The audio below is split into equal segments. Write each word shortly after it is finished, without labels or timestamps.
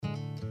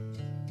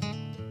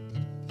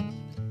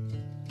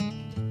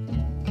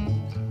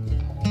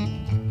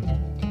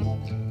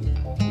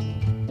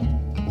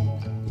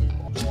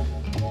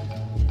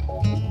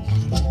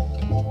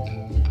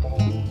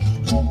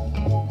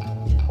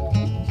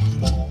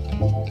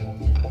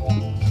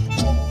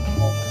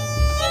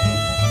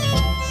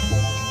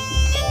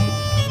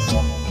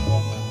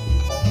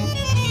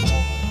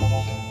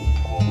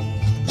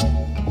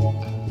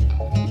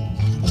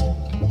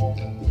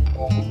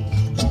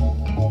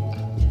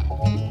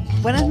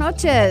Buenas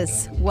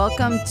noches.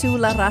 Welcome to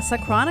La Raza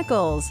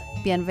Chronicles.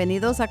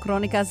 Bienvenidos a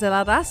Cronicas de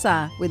la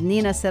Raza with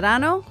Nina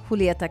Serrano,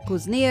 Julieta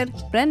Kuznir,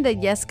 Brenda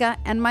Yeska,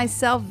 and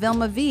myself,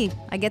 Vilma V.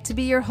 I get to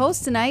be your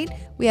host tonight.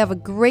 We have a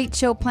great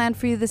show planned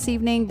for you this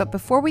evening, but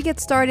before we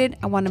get started,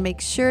 I want to make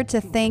sure to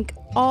thank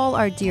all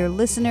our dear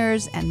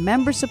listeners and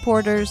member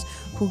supporters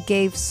who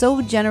gave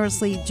so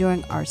generously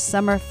during our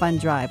summer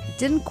fund drive.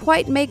 Didn't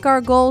quite make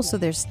our goal, so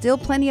there's still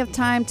plenty of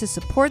time to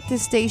support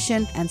this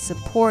station and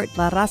support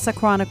La Raza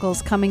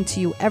Chronicles coming to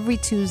you every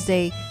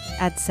Tuesday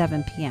at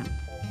 7 p.m.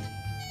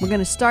 We're going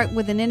to start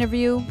with an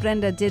interview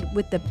Brenda did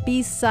with the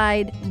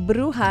B-side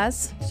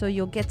Brujas, so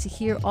you'll get to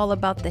hear all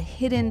about the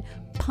hidden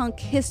punk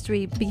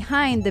history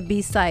behind the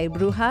B-side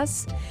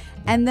Brujas.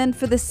 And then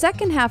for the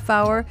second half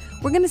hour,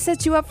 we're going to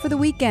set you up for the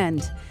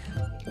weekend.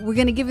 We're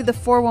going to give you the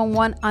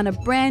 411 on a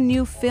brand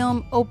new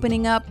film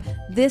opening up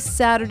this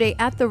Saturday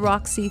at the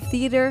Roxy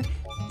Theater,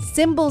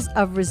 Symbols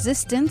of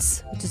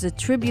Resistance, which is a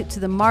tribute to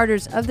the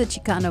martyrs of the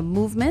Chicano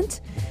movement.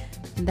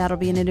 And that'll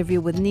be an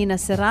interview with Nina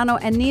Serrano.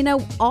 And Nina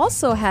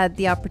also had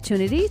the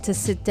opportunity to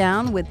sit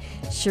down with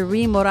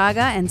Cherie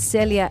Moraga and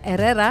Celia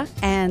Herrera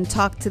and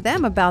talk to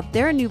them about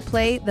their new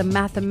play, The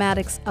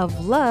Mathematics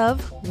of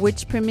Love,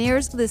 which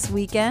premieres this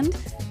weekend.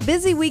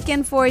 Busy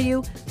weekend for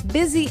you,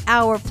 busy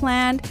hour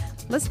planned.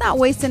 Let's not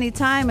waste any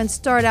time and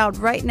start out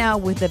right now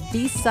with the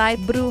B-Side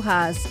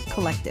Brujas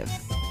Collective.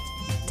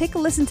 Take a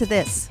listen to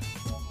this.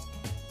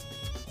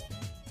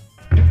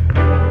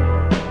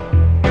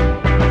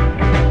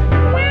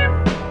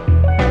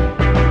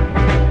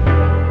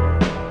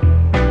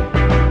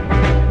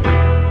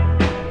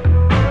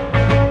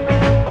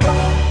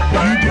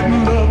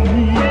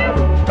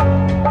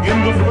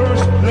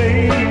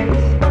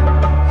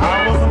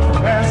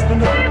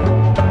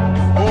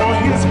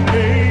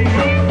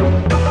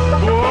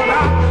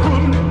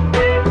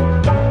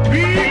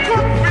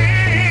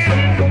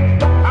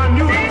 I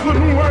knew it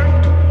couldn't work.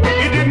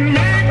 It didn't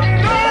make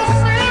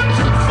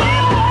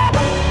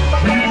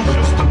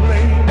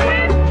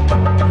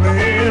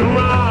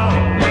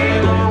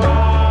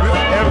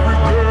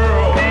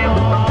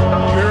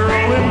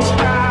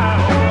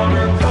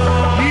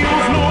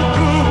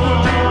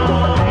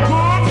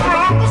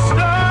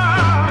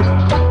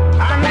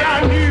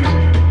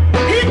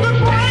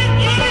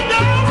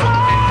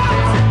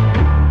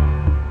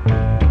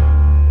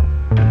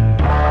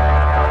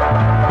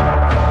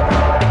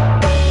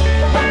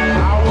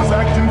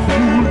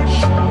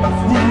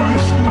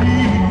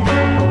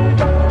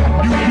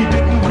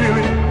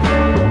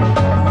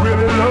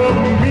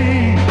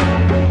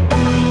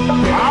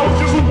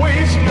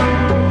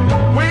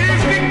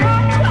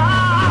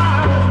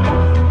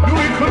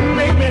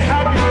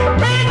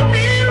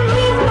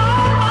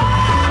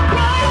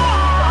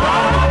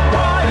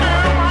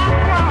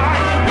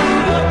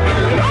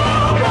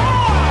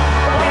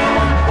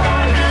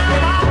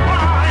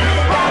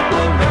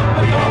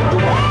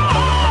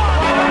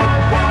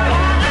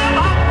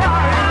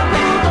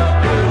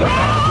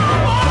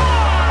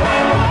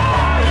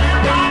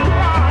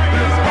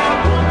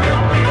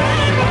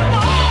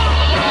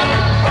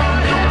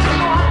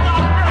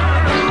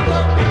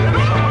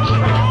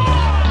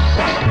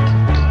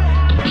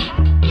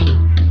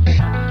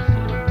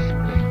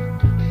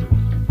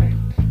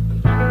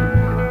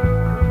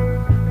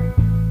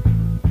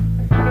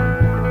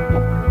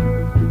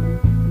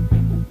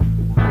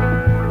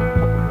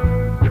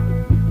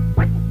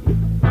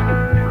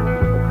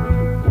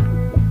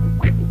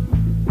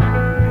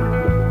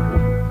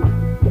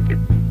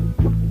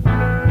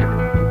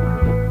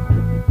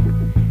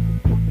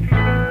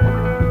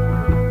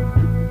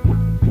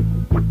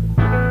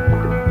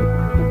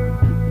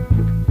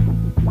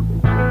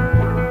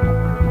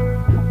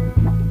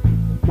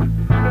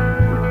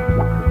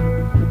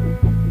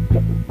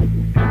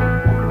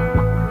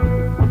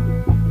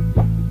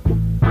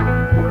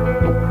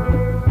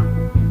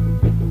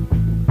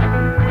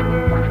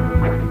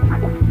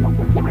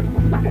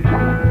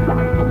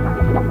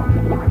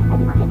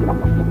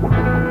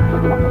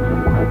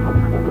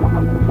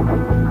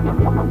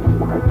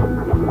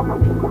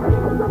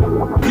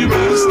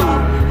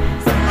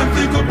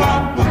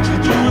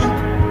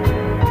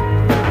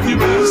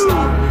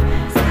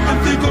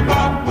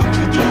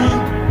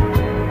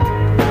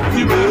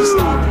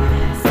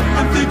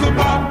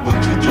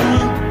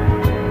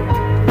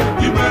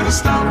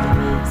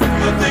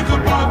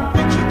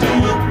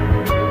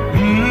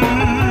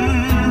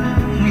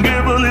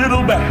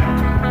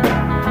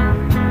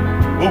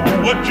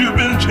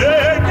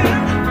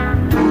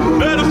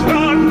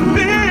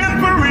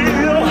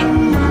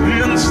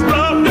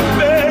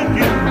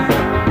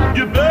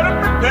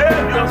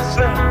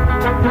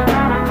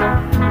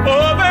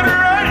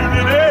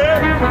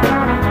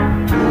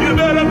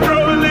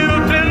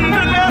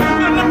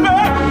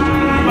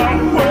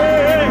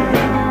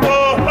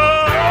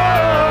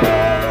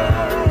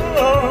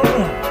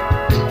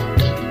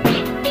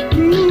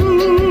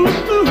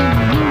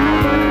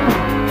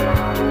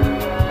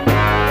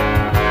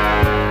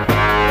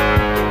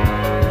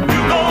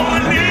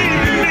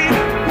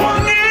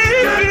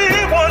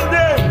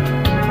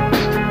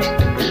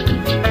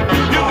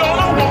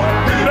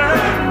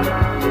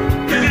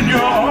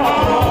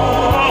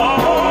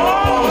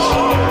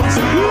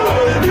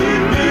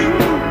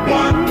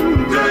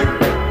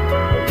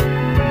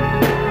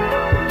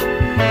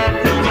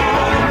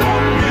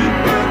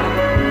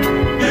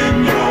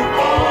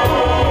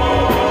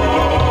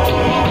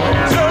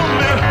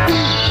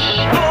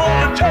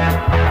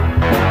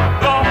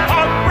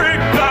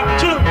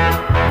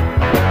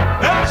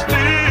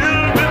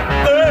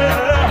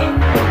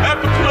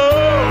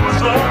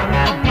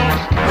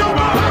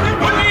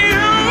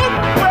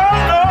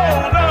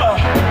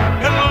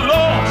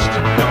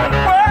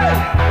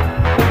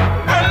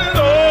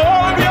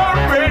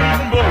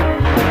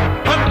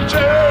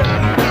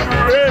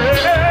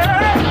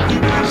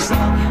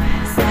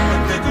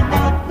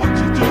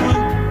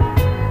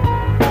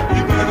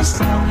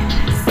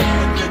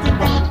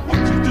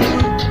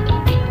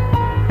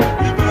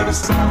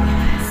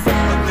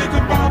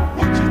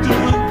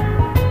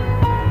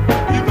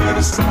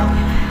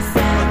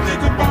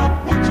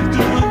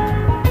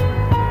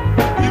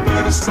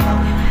better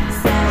stop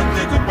and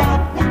think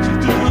about what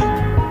you're doing.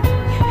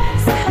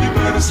 You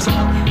better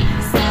stop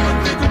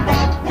and think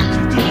about what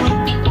you're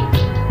doing.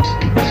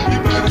 You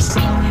better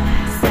stop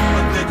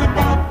and think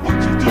about what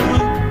you're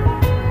doing.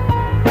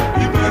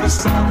 You better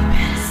stop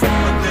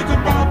and think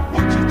about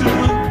what you're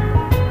doing.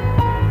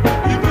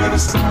 You better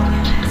stop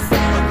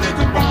and think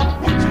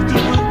about what you're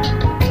doing.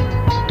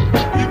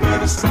 You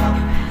better stop.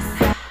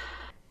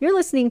 You're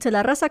listening to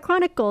La Raza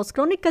Chronicles,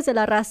 Cronicas de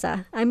la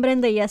Raza. I'm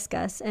Brenda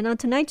Yescas, and on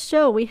tonight's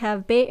show, we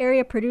have Bay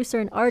Area producer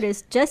and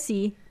artist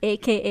Jessie,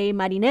 a.k.a.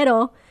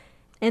 Marinero,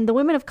 and the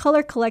Women of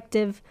Color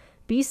Collective,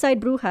 B-Side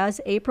Brujas,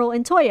 April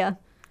and Toya.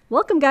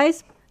 Welcome,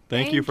 guys.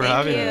 Thank you for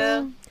having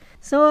us.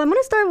 So I'm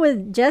going to start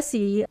with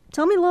Jessie.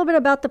 Tell me a little bit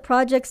about the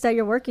projects that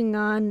you're working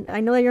on.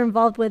 I know that you're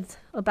involved with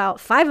about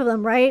 5 of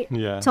them, right?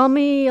 Yeah. Tell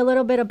me a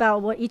little bit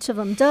about what each of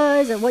them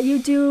does or what you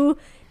do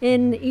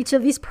in each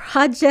of these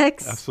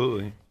projects.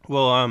 Absolutely.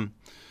 Well, I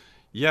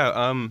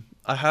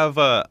have,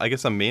 I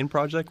guess, a main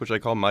project, which I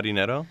call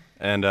Marinero.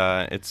 And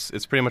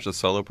it's pretty much a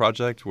solo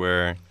project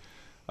where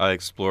I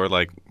explore,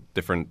 like,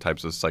 different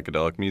types of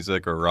psychedelic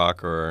music or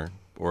rock or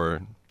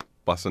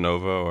bossa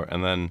nova.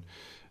 And then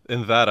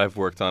in that, I've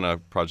worked on a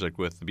project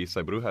with the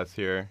B-Side Brujas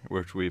here,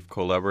 which we've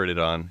collaborated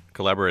on,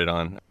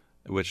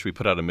 which we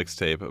put out a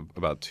mixtape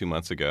about 2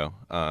 months ago,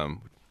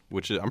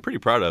 which I'm pretty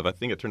proud of. I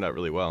think it turned out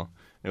really well.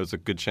 It was a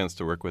good chance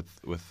to work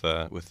with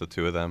the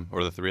 2 of them,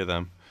 or the 3 of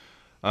them.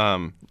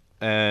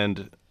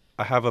 And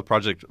I have a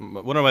project.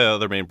 One of my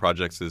other main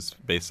projects is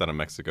based out of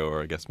Mexico,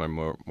 or I guess my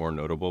more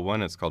notable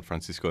one. It's called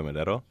Francisco de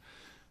Madero.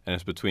 And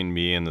it's between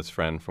me and this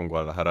friend from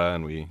Guadalajara,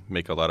 and we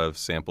make a lot of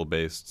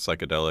sample-based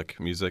psychedelic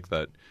music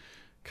that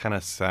kind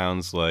of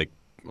sounds like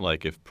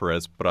if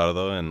Perez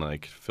Prado and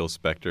like Phil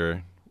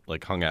Spector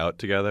like hung out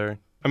together.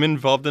 I'm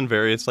involved in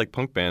various like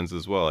punk bands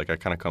as well. Like I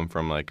kind of come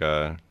from like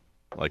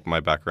my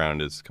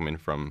background is coming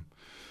from,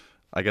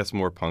 I guess,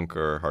 more punk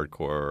or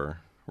hardcore or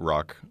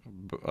rock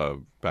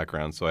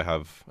background. So I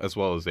have, as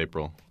well as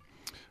April.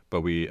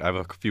 But I have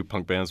a few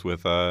punk bands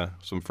with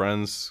some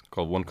friends,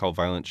 one called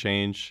Violent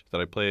Change that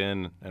I play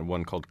in, and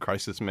one called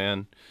Crisis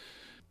Man.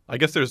 I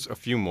guess there's a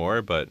few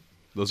more, but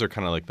those are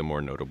kind of like the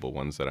more notable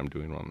ones that I'm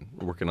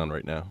working on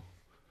right now.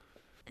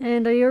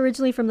 And are you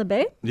originally from the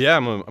Bay? Yeah,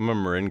 I'm a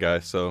Marin guy,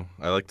 so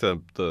I like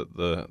the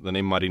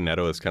name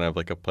Marinero is kind of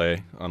like a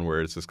play on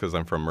words, just because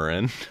I'm from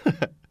Marin.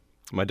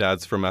 My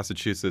dad's from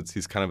Massachusetts.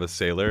 He's kind of a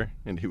sailor,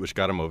 which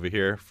got him over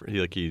here.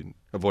 He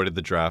avoided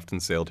the draft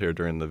and sailed here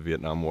during the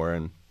Vietnam War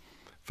and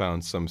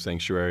found some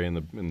sanctuary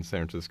in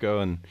San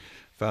Francisco and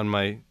found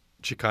my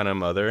Chicana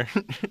mother,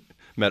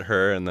 met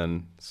her, and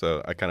then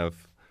so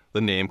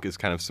the name is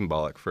kind of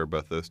symbolic for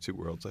both those 2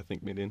 worlds, I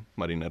think, meaning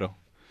Marinero.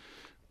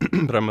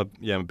 But I'm a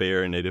Bay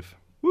Area native.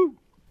 Woo!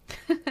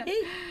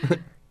 Hey.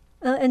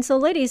 And so,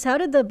 ladies, how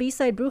did the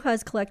B-Side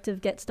Brujas Collective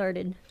get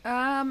started?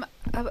 A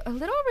little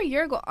over a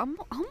year ago,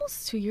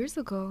 almost 2 years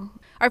ago.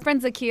 Our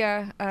friend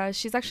Zakia,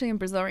 she's actually in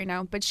Brazil right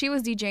now, but she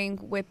was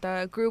DJing with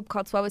a group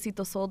called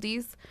Suavecito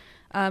Soldies.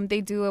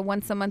 They do a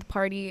once-a-month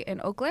party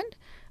in Oakland.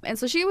 And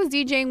so she was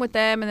DJing with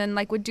them and then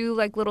like would do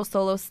like little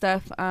solo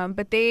stuff.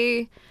 But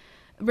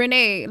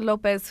Rene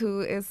Lopez, who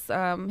is,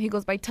 he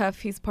goes by Tough,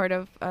 he's part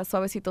of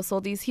Suavecito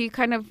Soldies, he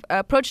kind of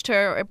approached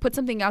her or put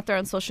something out there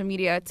on social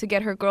media to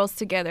get her girls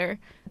together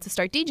to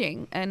start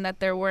DJing, and that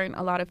there weren't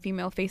a lot of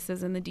female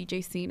faces in the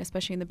DJ scene,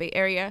 especially in the Bay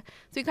Area.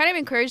 So he kind of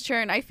encouraged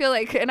her, and I feel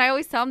like, and I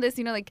always tell him this,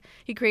 like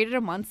he created a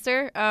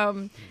monster.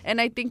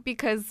 And I think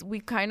because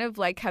we kind of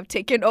like have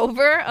taken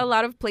over a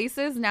lot of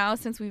places now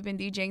since we've been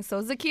DJing.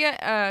 So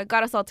Zakia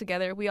got us all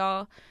together. We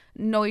all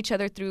know each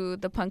other through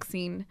the punk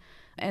scene.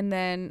 And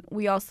then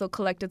we also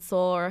collected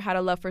soul or had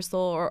a love for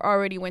soul or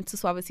already went to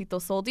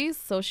Suavecito Soldies.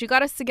 So she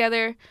got us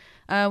together.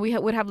 We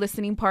would have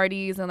listening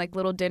parties and like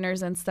little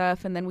dinners and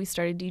stuff. And then we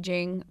started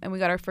DJing and we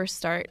got our first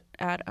start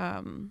at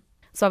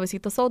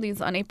Suavecito Soldies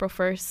on April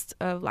 1st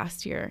of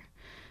last year.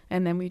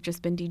 And then we've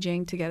just been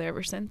DJing together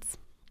ever since.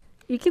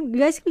 You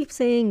guys keep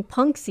saying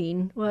punk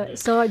scene.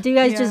 So do you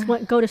guys just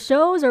go to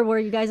shows, or were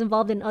you guys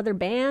involved in other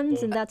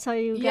bands and that's how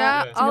you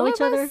got to know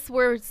each other? Yeah, all of us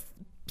were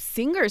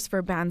singers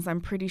for bands,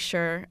 I'm pretty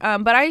sure.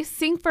 But I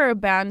sing for a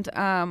band.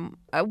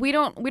 We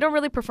don't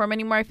really perform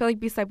anymore. I feel like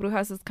B-Side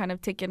Brujas has kind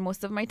of taken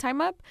most of my time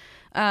up.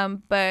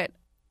 But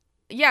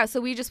yeah,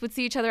 so we just would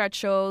see each other at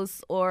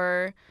shows,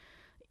 or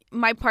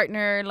my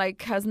partner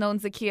like has known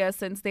Zakia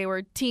since they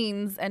were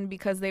teens, and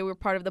because they were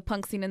part of the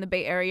punk scene in the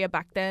Bay Area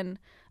back then.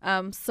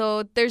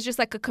 So there's just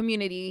like a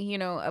community,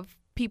 of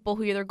people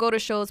who either go to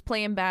shows,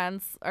 play in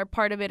bands, are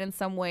part of it in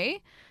some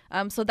way.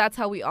 So that's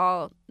how we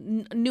all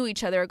knew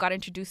each other or got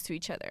introduced to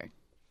each other.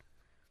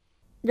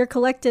 Your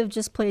collective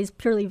just plays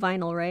purely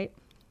vinyl, right?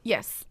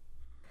 Yes.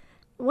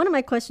 One of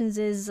my questions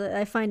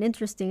I find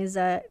interesting is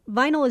that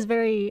vinyl is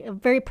a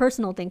very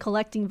personal thing,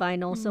 collecting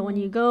vinyl. Mm-hmm. So when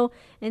you go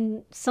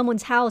in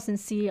someone's house and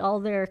see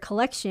all their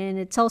collection,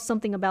 it tells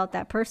something about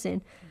that person.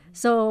 Mm-hmm.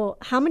 So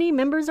how many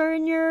members are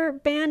in your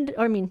band,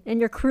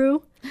 in your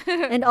crew?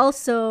 And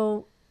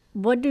also,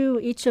 what do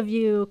each of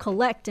you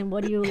collect and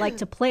what do you like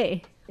to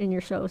play in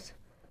your shows?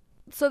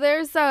 So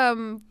there's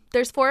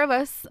There's 4 of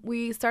us.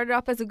 We started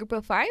off as a group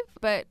of 5,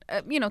 but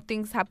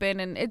things happen,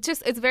 and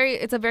it's a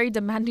very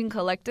demanding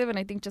collective. And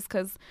I think just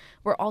because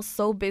we're all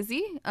so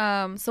busy,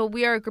 so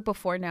we are a group of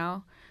 4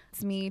 now.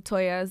 It's me,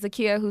 Toya,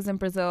 Zakia, who's in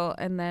Brazil,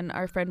 and then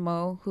our friend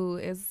Mo, who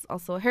is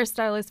also a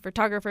hairstylist,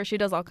 photographer. She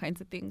does all kinds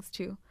of things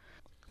too.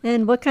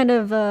 And what kind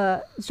of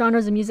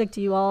genres of music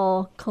do you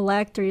all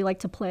collect or you like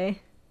to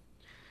play?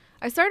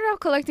 I started out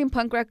collecting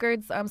punk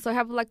records, so I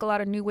have like a lot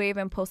of new wave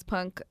and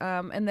post-punk,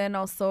 and then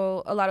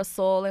also a lot of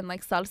soul and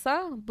like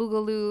salsa,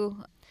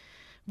 boogaloo.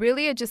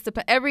 Really, it just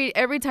depends.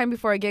 Every time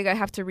before a gig, I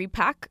have to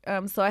repack.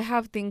 So I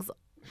have things.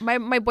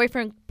 My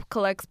boyfriend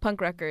collects punk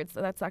records,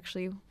 so that's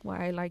actually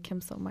why I like him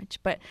so much.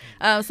 But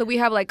so we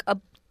have like a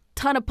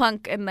ton of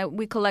punk, and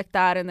we collect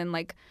that, and then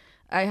like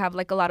I have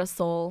like a lot of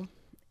soul,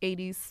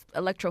 80s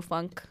electro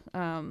funk,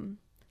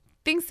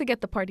 things to get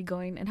the party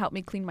going and help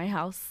me clean my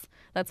house.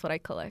 That's what I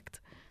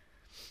collect.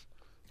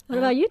 What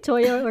about you,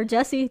 Toya, or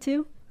Jesse,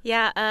 too?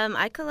 Yeah,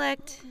 I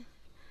collect.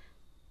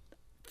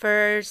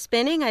 For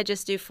spinning, I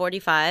just do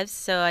 45s,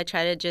 so I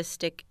try to just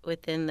stick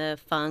within the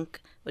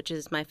funk, which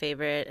is my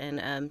favorite,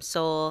 and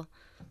soul,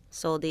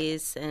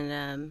 soldies,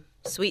 and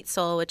sweet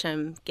soul, which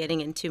I'm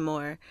getting into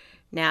more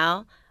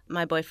now.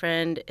 My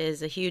boyfriend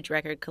is a huge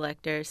record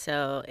collector,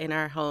 so in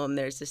our home,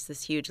 there's just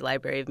this huge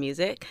library of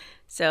music.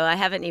 So I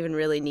haven't even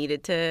really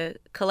needed to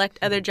collect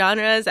other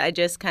genres. I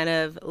just kind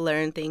of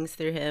learn things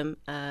through him.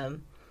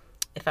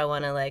 If I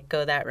want to like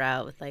go that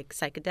route with like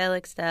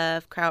psychedelic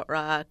stuff,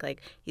 krautrock,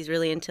 like he's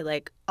really into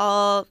like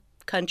all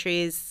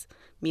countries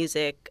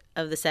music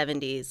of the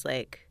 70s,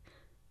 like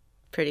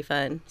pretty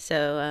fun.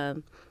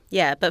 So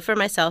yeah, but for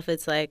myself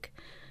it's like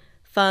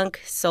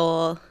funk,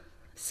 soul,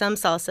 some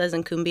salsas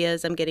and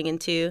cumbias I'm getting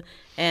into,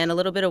 and a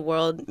little bit of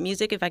world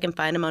music if I can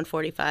find them on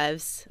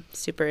 45s.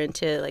 Super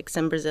into like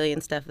some Brazilian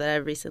stuff that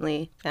I've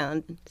recently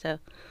found. So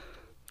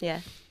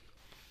yeah.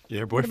 Yeah,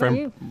 your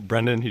boyfriend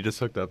Brendan, he just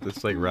hooked up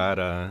this like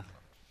rad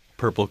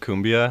purple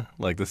cumbia,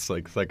 like this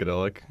like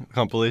psychedelic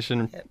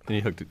compilation, and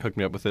he hooked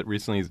me up with it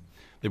recently.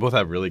 They both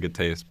have really good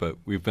taste, but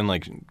we've been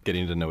like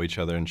getting to know each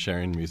other and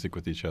sharing music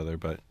with each other.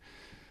 But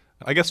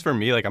I guess for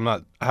me, like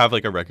I have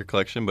like a record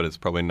collection, but it's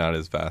probably not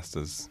as vast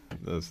as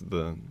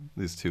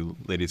these 2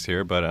 ladies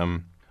here. But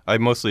I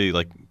mostly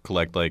like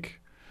collect like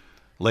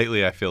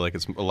lately. I feel like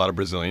it's a lot of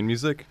Brazilian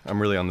music.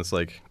 I'm really on this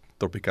like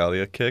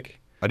tropicalia kick.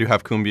 I do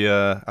have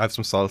cumbia. I have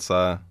some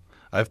salsa.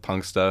 I have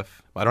punk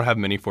stuff. I don't have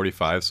many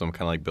 45s, so I'm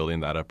kind of like building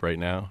that up right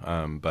now.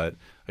 But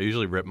I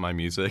usually rip my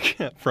music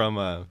from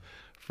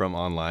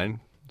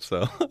online.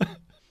 So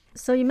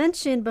you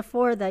mentioned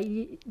before that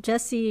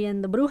Jesse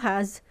and the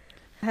Brujas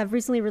have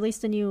recently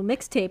released a new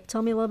mixtape.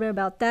 Tell me a little bit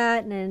about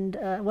that, and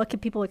what can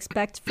people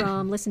expect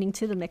from listening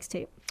to the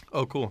mixtape?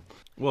 Oh, cool.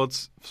 Well,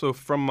 it's so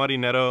from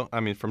Marinero.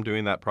 I mean, from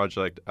doing that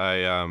project,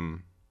 I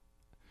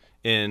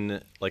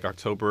in like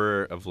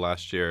October of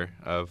last year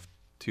of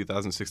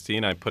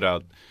 2016, I put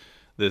out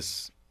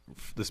this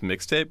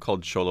mixtape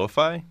called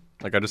Cholo-Fi.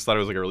 Like I just thought it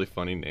was like a really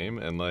funny name,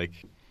 and like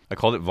I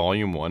called it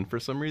Volume 1 for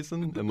some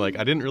reason. And like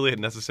I didn't really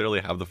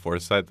necessarily have the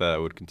foresight that I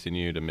would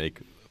continue to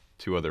make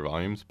 2 other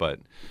volumes, but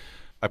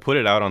I put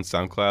it out on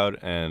SoundCloud,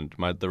 and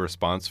the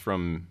response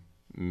from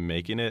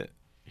making it,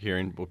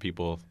 hearing what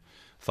people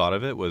thought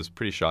of it, was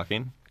pretty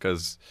shocking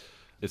because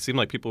it seemed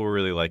like people were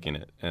really liking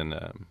it, and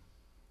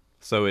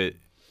so it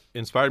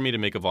inspired me to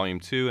make a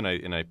volume 2,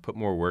 and I put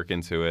more work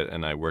into it,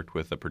 and I worked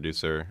with a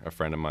producer, a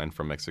friend of mine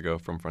from Mexico,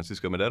 from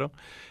Francisco Madero.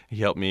 He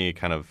helped me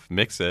kind of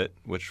mix it,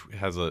 which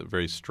has a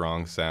very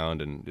strong sound,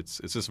 and it's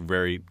just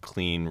very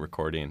clean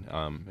recording.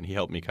 And he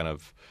helped me kind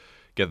of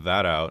get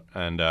that out,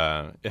 and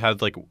it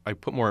had like I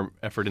put more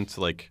effort into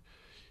like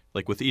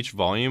with each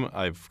volume,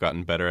 I've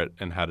gotten better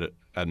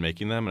at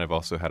making them, and I've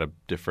also had a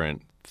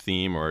different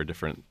theme or a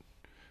different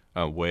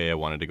way I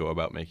wanted to go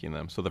about making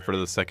them. So for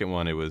the second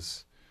one, it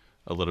was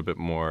a little bit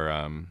more,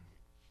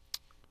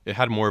 it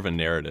had more of a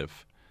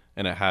narrative,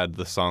 and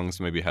the songs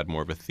maybe had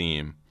more of a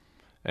theme,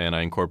 and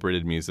I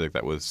incorporated music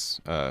that was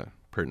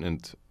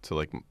pertinent to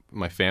like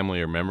my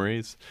family or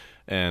memories,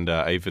 and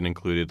I even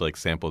included like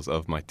samples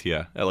of my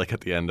tia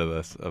at the end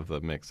of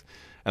the mix.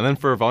 And then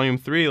for volume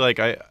 3, like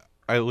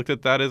I looked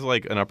at that as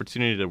like an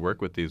opportunity to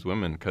work with these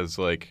women, because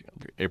like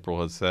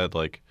April has said,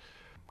 like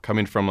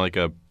coming from like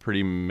a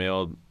pretty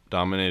male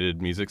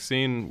dominated music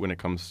scene when it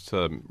comes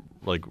to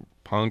like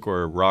punk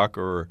or rock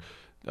or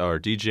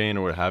DJing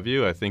or what have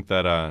you, I think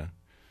that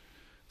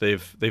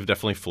they've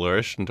definitely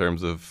flourished in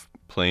terms of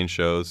playing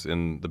shows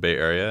in the Bay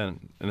Area,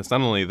 and it's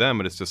not only them,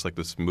 but it's just like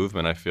this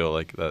movement. I feel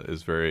like that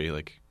is very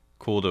like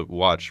cool to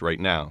watch right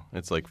now.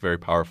 It's like very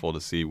powerful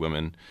to see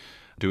women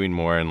doing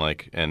more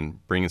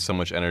and bringing so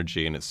much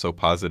energy, and it's so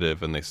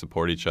positive, and they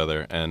support each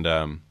other. And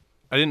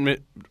I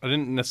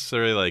didn't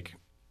necessarily like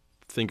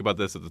think about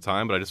this at the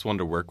time, but I just wanted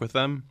to work with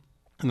them,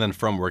 and then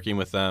from working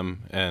with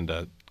them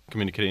and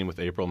communicating with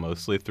April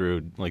mostly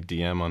through like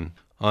DM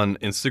on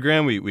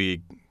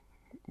Instagram,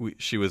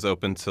 she was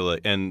open to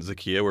like, and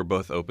Zakia were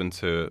both open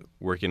to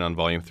working on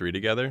volume 3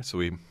 together.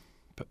 So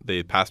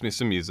they passed me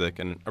some music,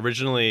 and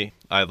originally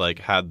I like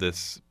had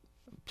this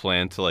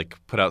planned to like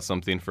put out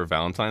something for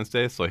Valentine's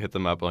Day, so I hit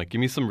them up like,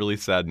 give me some really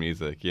sad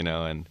music, you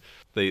know, and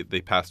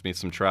they passed me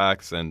some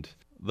tracks, and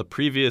the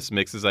previous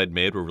mixes I'd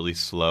made were really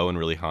slow and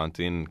really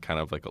haunting, kind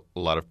of like a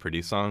lot of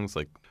pretty songs.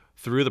 Like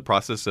through the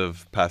process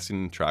of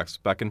passing tracks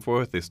back and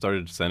forth, they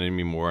started sending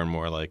me more and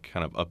more like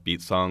kind of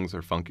upbeat songs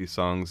or funky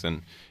songs,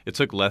 and it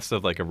took less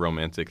of like a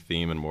romantic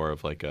theme and more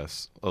of like a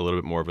little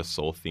bit more of a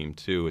soul theme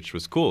too, which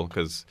was cool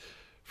because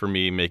for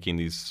me making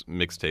these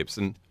mixtapes,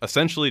 and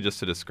essentially just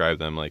to describe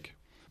them, like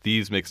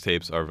these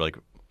mixtapes are like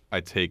I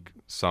take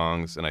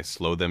songs and I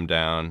slow them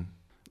down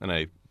and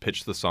I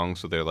pitch the songs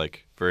so they're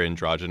like very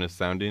androgynous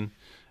sounding,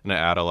 and I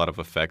add a lot of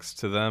effects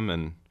to them,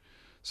 and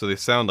so they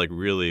sound like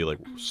really like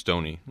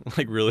stony,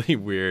 like really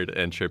weird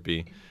and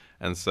trippy.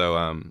 And so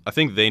I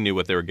think they knew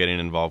what they were getting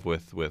involved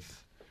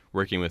with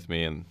working with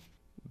me and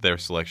their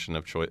selection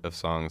of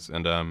songs.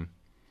 And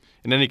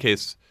in any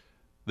case,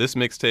 this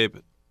mixtape,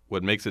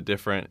 what makes it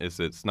different is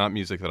it's not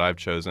music that I've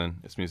chosen.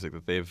 It's music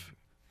that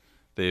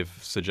they've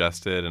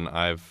suggested, and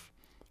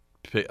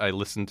I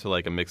listened to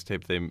like a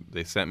mixtape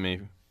they sent me,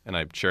 and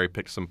I cherry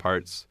picked some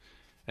parts.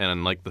 And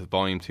unlike the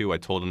volume 2, I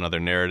told another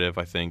narrative,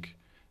 I think,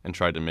 and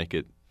tried to make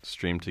it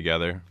stream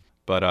together.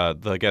 But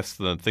I guess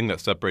the thing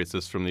that separates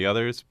this from the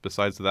others,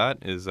 besides that,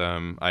 is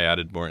I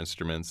added more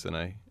instruments, and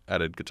I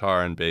added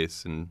guitar and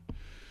bass and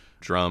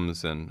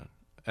drums, and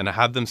I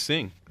had them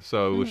sing,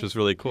 so which is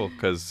really cool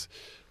because,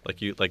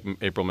 like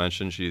April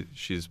mentioned,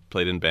 she's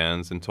played in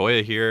bands, and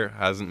Toya here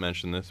hasn't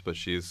mentioned this, but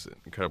she's an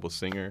incredible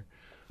singer.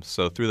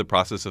 So through the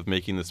process of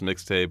making this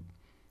mixtape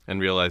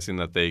and realizing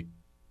that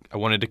I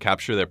wanted to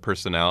capture their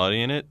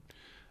personality in it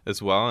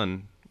as well,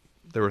 and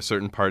there were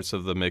certain parts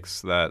of the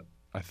mix that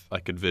I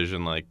could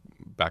vision like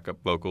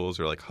backup vocals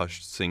or like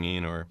hushed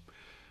singing, or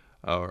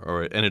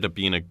it ended up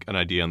being an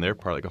idea on their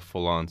part, like a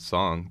full-on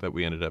song that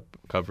we ended up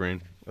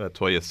covering.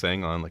 Toya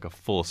sang on like a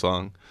full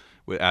song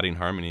with adding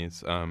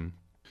harmonies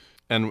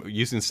and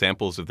using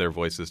samples of their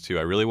voices too.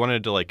 I really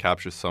wanted to like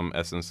capture some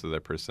essence of their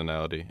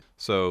personality.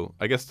 So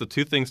I guess the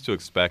two things to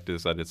expect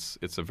is that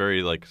it's a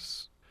very like,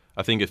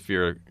 I think if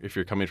you're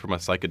coming from a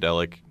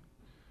psychedelic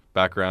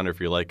background, or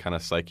if you like kind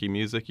of psyche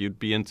music, you'd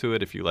be into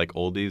it. If you like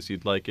oldies,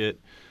 you'd like it.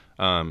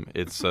 I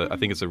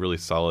think it's a really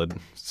solid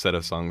set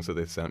of songs that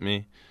they sent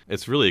me.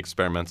 It's really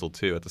experimental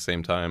too at the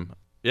same time.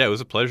 Yeah, it was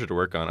a pleasure to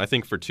work on. I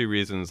think for two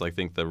reasons. I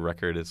think the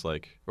record is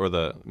like, or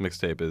the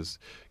mixtape is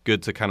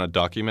good to kind of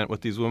document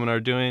what these women are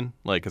doing.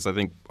 Like, because I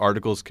think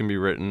articles can be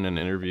written and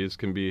interviews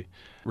can be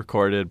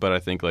recorded, but I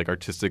think like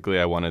artistically,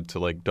 I wanted to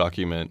like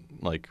document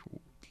like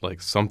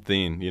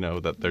something, you know,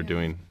 that they're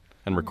doing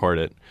and record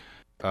it.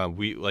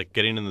 We like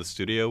getting in the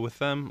studio with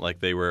them. Like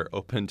they were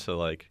open to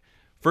like,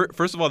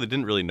 first of all, they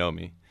didn't really know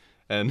me.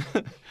 And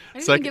I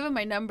didn't even give him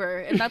my number,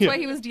 and that's why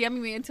he was DMing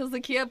me until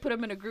Zakia put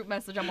him in a group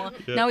message. I'm all,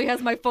 now he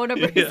has my phone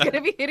number. He's going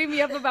to be hitting me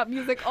up about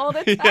music all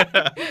the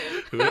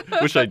time.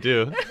 Which I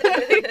do.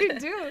 You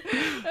do.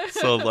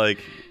 So like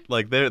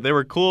they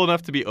were cool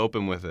enough to be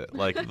open with it.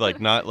 Like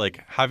not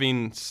like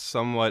having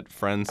somewhat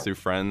friends through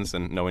friends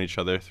and knowing each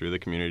other through the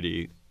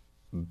community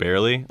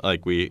barely.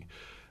 Like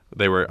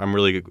I'm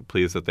really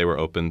pleased that they were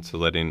open to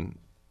letting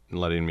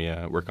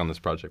me work on this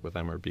project with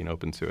them, or being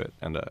open to it,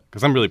 and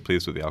because I'm really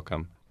pleased with the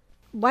outcome.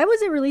 Why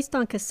was it released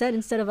on cassette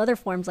instead of other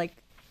forms like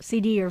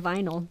CD or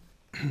vinyl?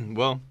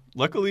 Well,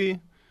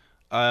 luckily,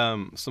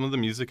 some of the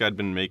music I'd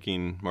been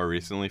making more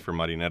recently for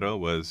Marinero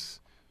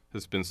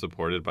has been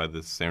supported by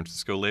this San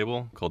Francisco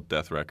label called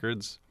Death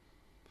Records,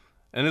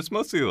 and it's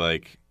mostly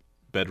like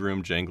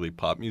bedroom jangly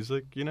pop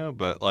music, you know.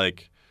 But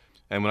like,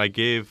 and when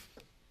I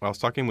was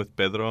talking with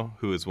Pedro,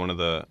 who is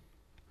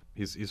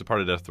he's a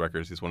part of Death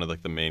Records. He's one of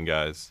like the main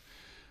guys.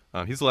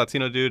 He's a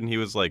Latino dude, and he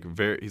was like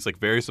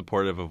very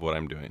supportive of what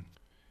I'm doing.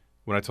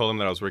 When I told him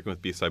that I was working with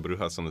B-Side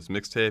Brujas on this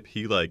mixtape,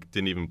 he like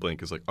didn't even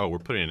blink. He's like, "Oh, we're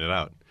putting it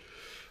out,"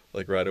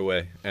 like right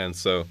away. And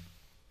so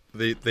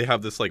they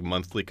have this like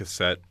monthly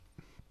cassette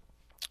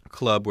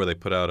club where they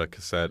put out a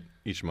cassette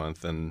each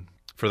month, and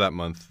for that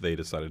month they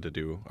decided to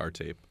do our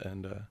tape.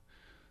 And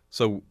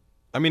so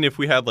I mean, if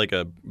we had like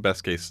a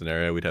best case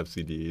scenario, we'd have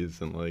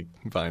CDs and like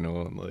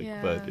vinyl and like.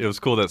 Yeah. But it was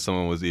cool that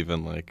someone was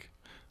even like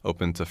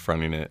open to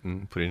fronting it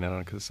and putting it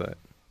on a cassette.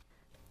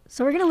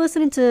 So we're going to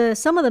listen into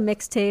some of the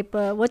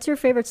mixtape. What's your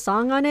favorite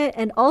song on it?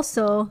 And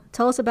also,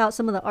 tell us about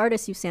some of the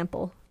artists you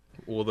sample.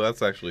 Well,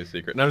 that's actually a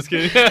secret. No, I'm just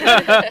kidding.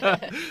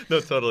 No,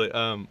 totally.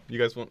 You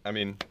guys won't, I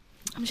mean...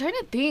 I'm trying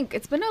to think.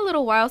 It's been a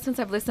little while since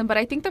I've listened, but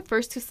I think the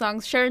first two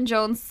songs, Sharon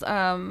Jones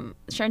and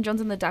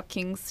the Dap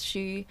Kings,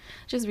 she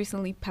just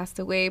recently passed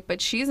away,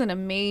 but she's an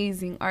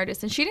amazing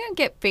artist. And she didn't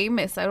get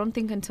famous, I don't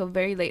think, until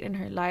very late in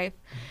her life.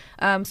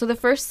 So the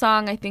first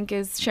song, I think,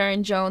 is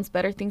Sharon Jones,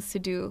 Better Things to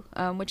Do,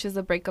 which is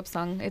a breakup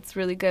song. It's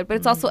really good, but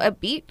it's also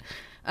upbeat.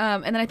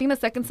 And then I think the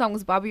second song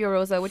was Bobby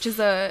Oroza, which is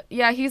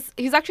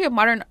he's actually a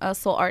modern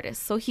soul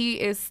artist. So he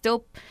is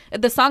still,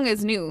 the song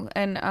is new,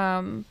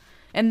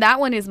 and that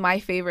one is my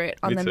favorite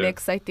on the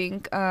mix, I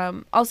think.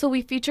 Also,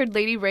 we featured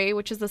Lady Ray,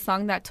 which is the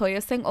song that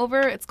Toya sang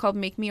over. It's called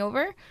Make Me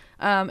Over.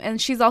 And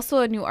she's also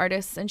a new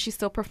artist, and she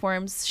still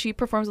performs. She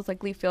performs with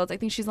like Lee Fields. I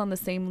think she's on the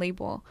same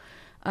label.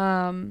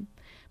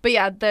 But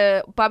yeah,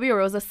 the Bobby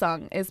Rosa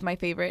song is my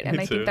favorite, and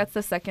Me I think too. that's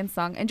the second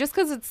song. And just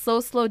because it's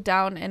so slowed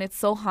down and it's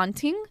so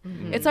haunting,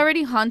 it's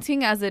already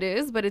haunting as it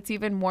is, but it's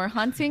even more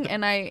haunting,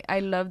 and I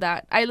love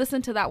that. I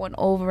listened to that one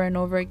over and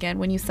over again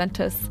when you sent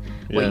us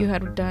what Yeah. you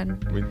had done.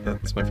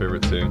 That's my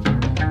favorite too.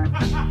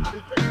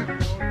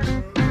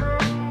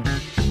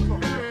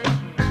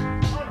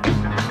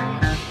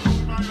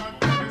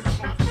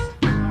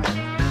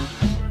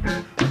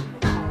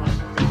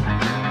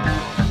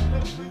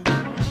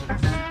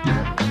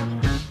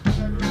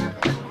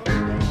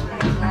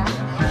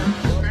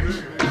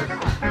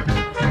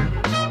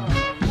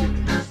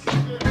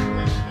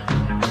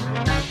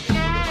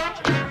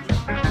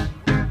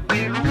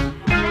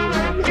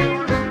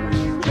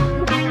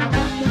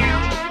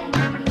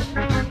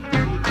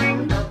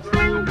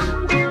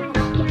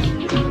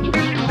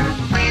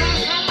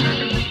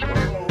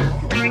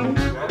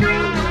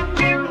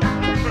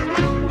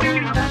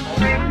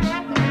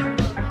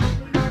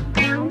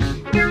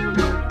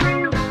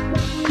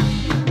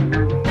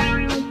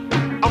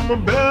 I'm a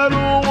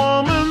better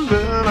woman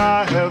than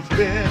I have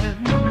been.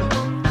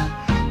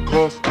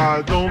 'Cause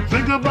I don't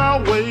think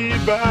about way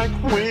back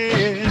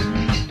when.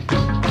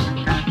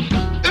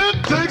 It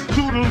takes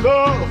two to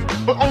love,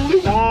 but only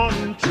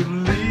one to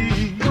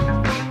leave.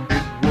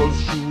 It was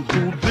you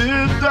who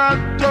did that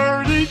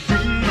dirty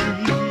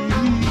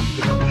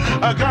deed.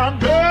 I got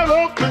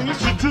better things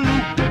to do,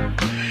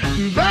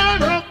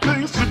 better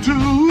things to do,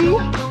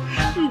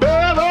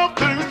 better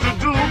things to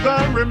do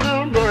than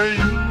remember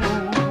you.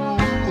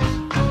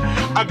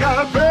 I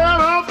got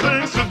better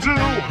things to do,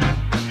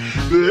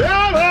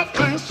 better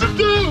things to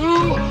do,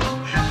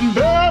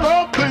 better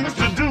things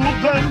to do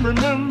than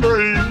remember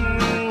you.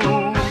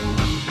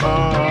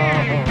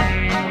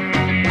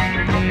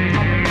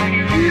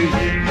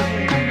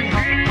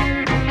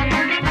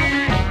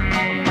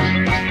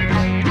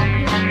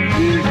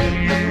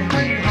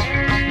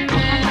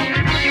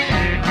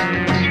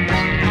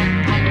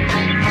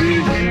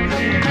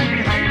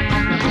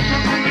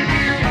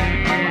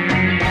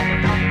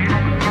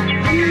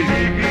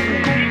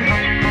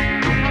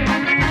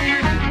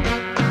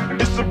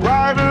 It's a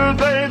brighter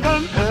day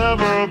than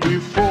ever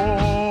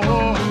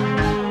before.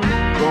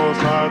 'Cause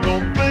I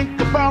don't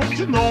think about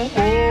you no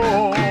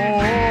more.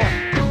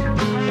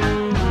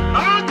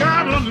 I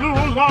got a new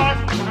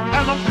life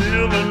and I'm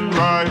feeling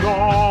right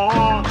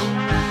on.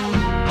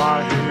 My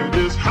head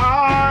is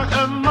high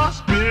and my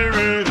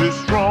spirit is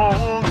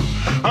strong.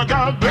 I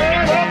got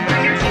better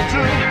things to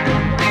do,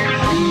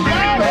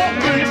 better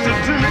things to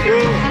do,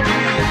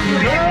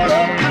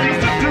 better things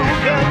to do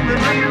than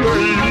remember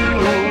you.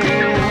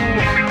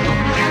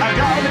 I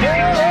got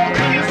better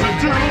things to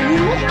do,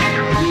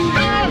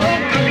 better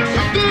things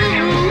to do,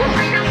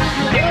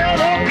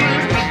 better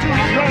things to do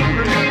than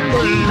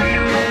remember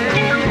you.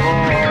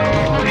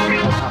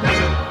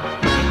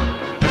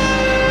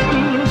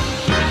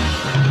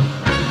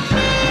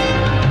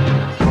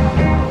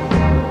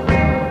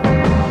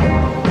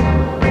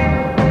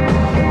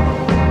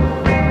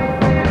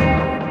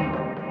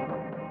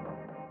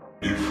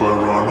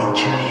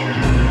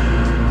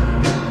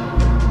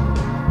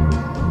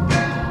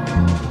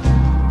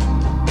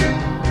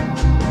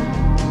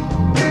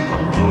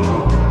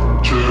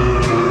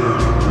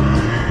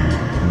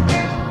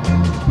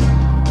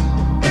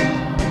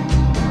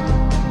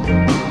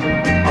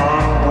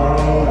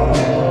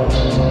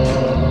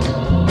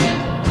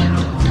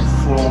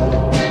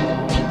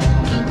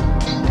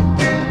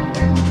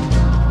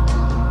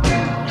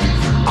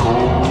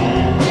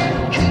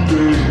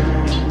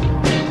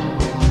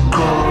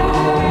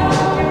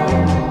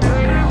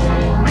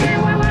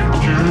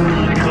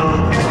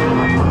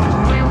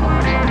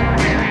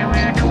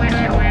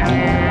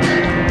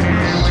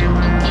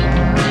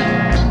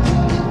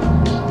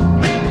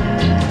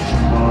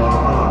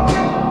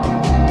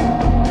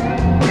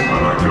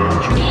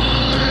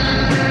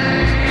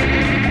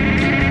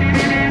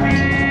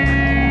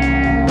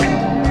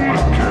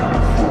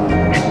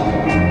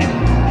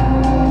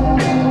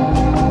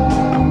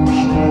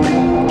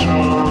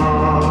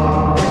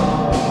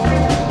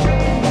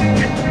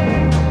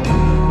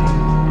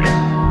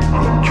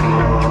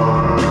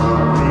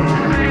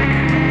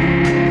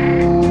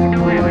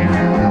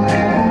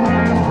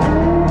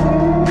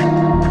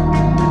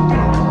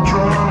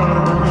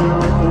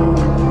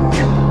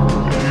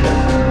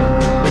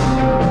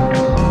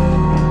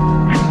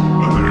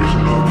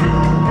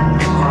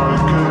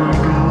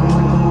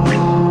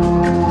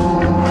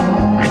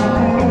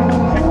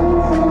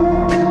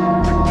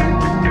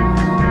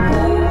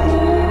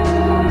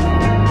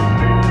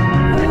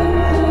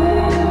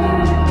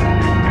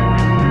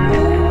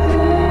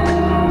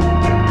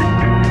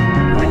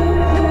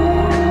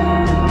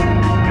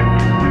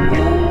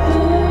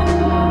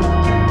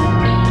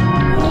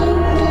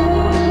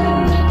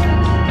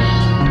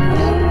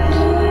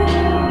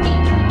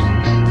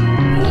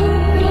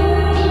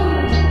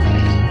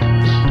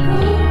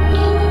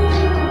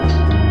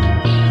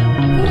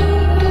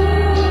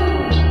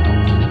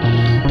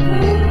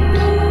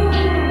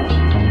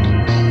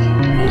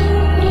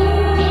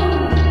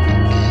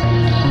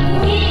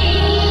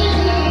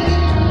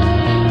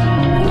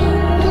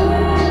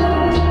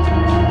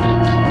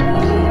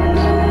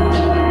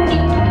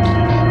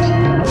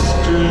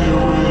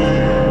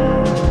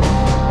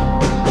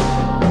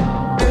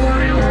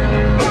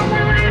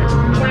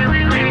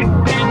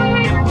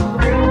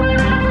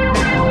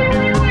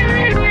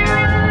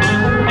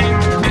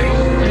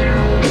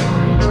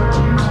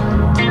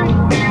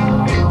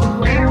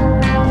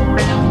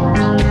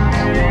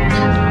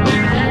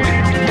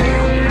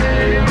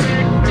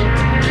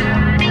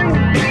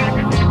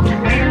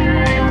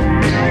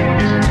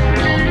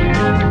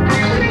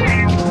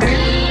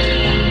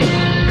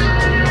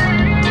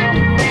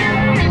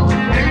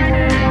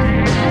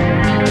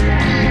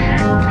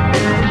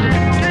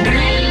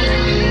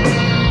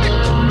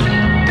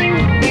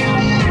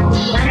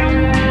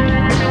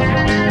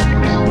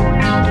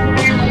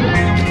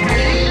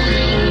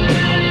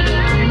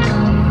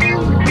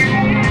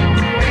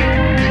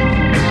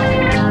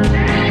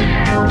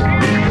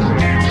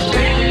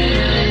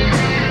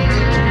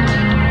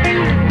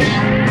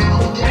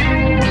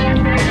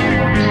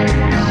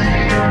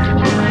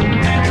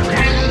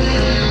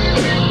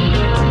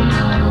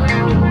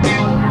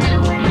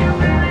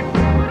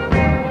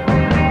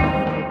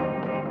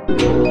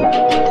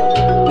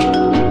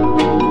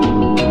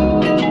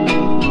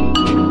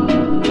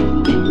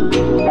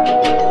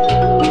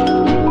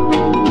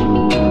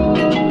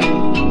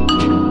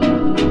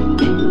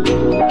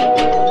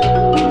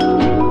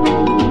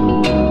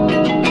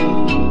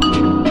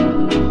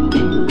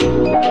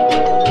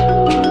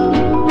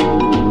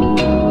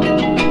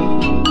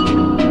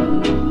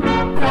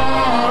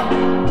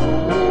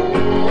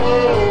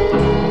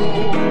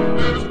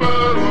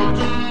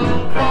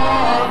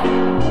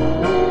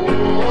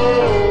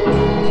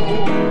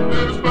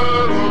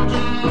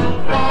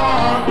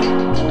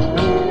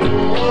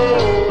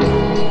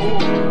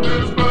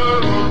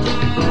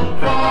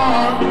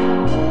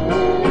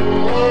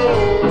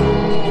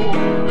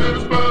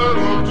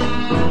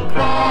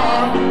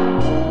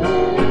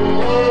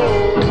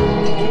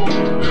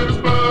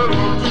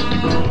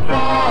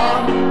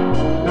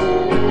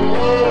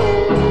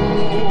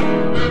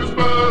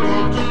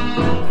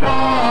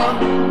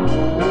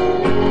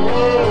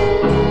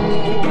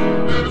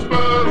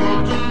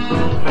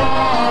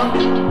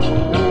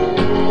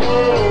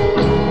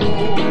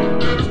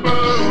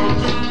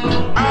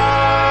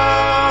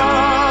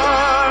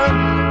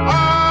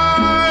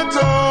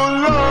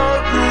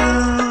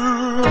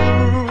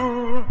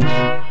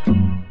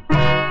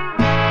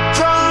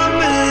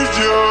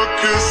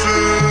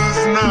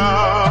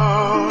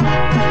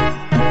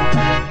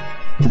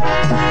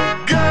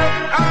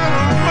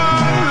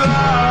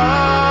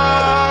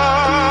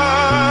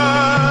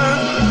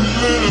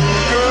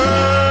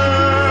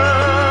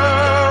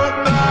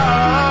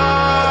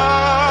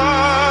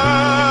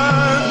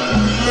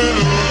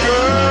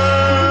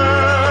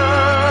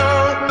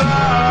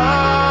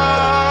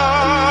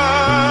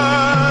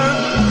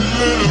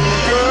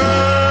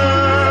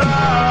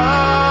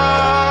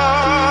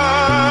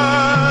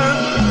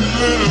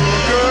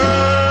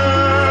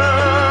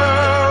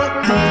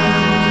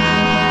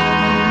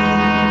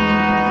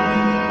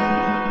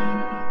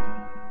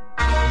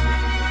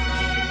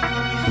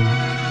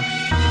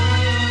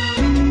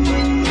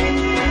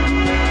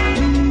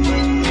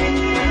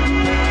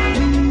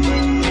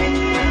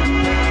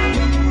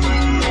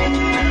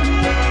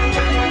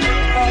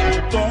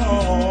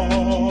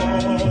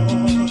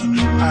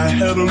 I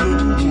had a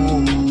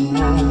little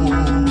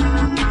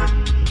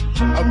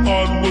I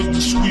thought it was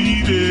the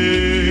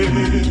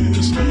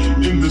sweetest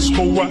in this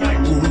whole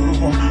wide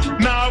world.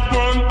 Now I've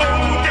grown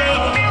older,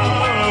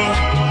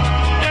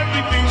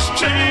 everything's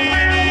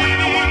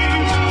changed.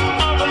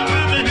 I'm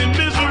living in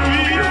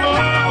misery,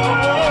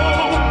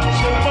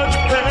 so much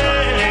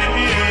pain.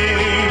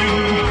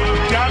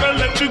 Gotta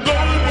let you go,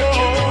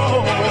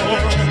 boy.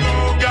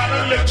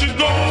 Gotta let you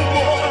go,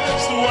 boy,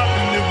 so I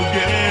can live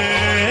again.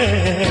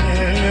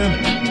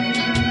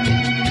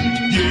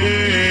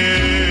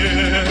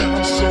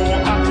 Yeah, so I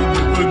can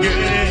live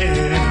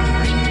again.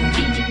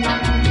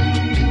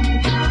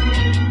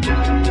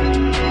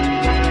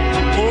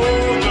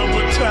 Oh, there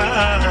were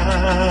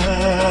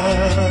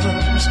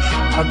times I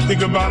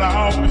think about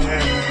our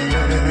past.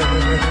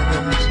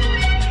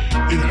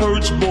 It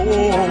hurts,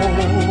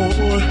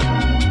 boy,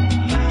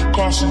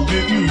 'cause it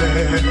didn't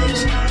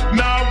last.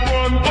 Now I've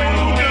grown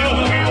older,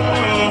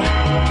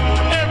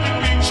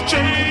 everything's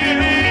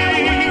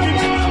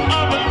changed.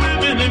 I'm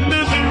living in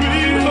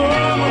misery,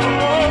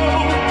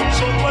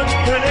 so much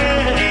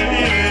pain.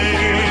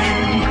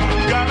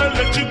 Gotta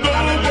let you go,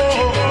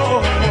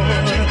 boy.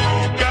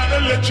 Gotta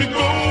let you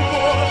go,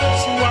 boy,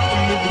 so I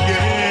can live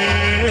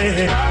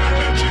again.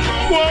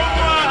 Whoa,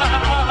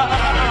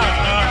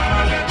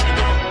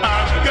 I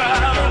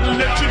gotta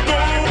let you go.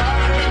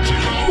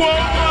 Whoa,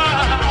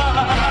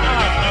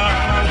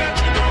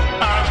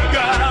 I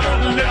gotta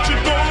let you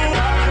go.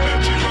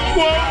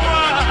 Whoa,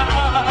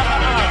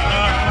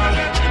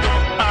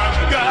 I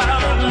gotta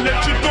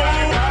let you go.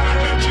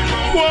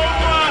 Whoa,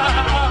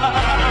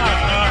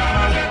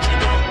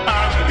 I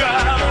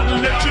gotta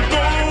let you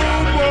go,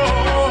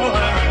 boy.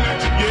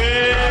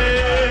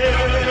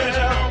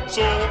 Yeah,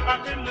 so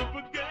I can live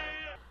again.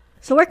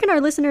 So where can our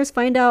listeners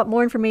find out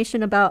more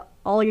information about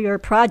all your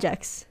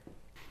projects?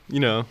 You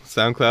know,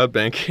 SoundCloud,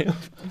 Bandcamp.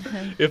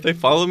 If they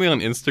follow me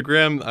on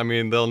Instagram, I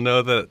mean, they'll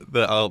know that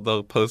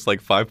they'll post like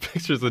 5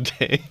 pictures a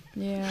day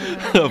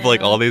Yeah. of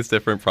like all these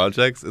different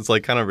projects. It's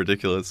like kind of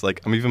ridiculous.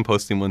 Like I'm even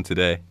posting one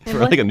today And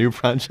for what- like a new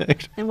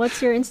project. And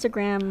what's your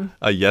Instagram?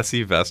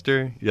 Yessie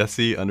Vester,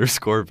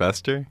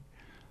 Yessie_Vester,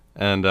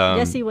 and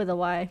Jessie with a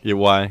Y.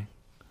 yeah,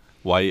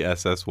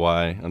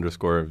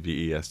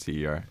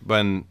 YESSY_VESTER.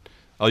 But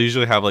I'll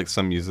usually have like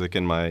some music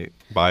in my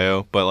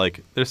bio, but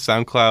like there's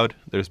SoundCloud,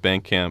 there's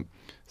Bandcamp.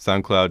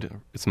 SoundCloud,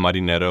 it's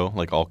Marinero,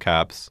 like all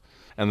caps.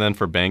 And then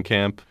for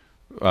Bandcamp,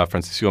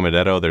 Francisco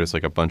Madero, there's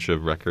like a bunch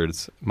of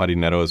records,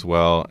 Marinero as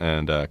well,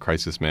 and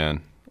Crisis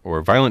Man,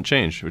 or Violent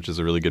Change, which is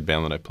a really good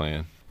band that I play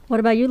in. What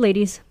about you,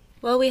 ladies?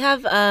 Well, we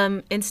have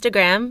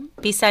Instagram,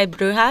 B-Side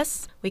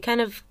Brujas. We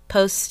kind of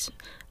post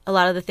a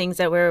lot of the things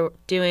that we're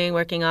doing,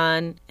 working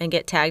on, and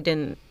get tagged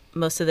in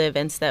most of the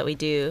events that we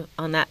do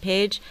on that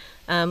page.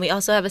 We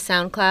also have a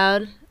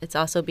SoundCloud. It's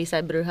also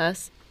B-Side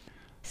Brujas.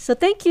 So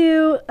thank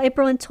you,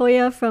 April and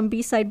Toya from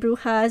B-Side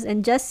Brujas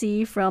and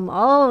Jessie from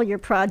all your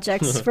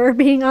projects for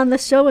being on the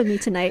show with me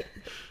tonight.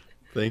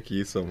 Thank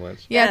you so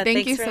much. Yeah, thank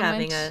thanks you for so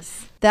having much.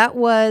 us. That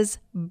was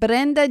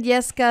Brenda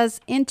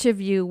Yesca's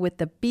interview with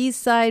the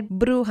B-Side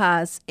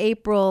Brujas,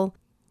 April,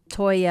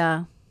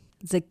 Toya,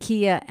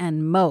 Zakia,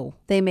 and Mo.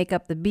 They make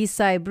up the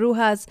B-Side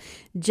Brujas.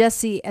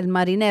 Jesse El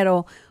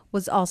Marinero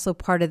was also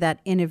part of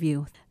that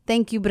interview.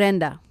 Thank you,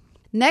 Brenda.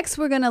 Next,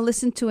 we're going to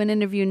listen to an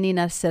interview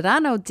Nina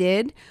Serrano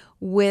did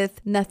with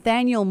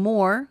Nathaniel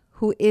Moore,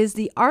 who is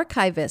the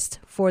archivist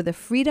for the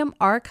Freedom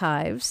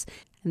Archives.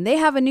 And they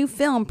have a new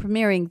film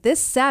premiering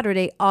this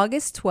Saturday,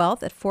 August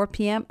 12th at 4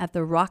 p.m. at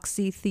the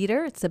Roxy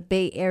Theater. It's a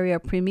Bay Area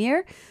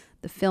premiere.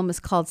 The film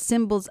is called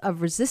Symbols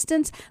of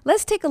Resistance.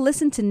 Let's take a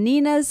listen to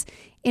Nina's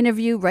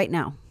interview right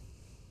now.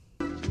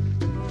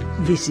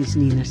 This is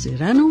Nina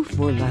Serrano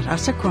for La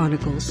Raza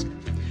Chronicles.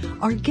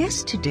 Our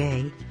guest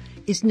today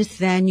is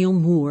Nathaniel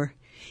Moore.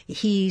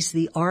 He's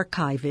the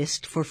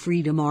archivist for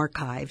Freedom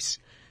Archives.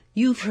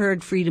 You've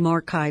heard Freedom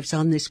Archives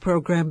on this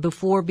program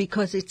before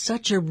because it's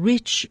such a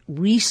rich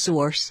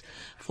resource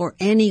for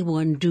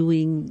anyone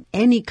doing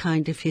any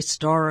kind of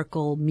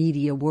historical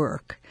media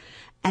work.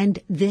 And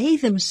they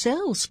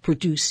themselves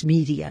produce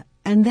media.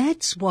 And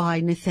that's why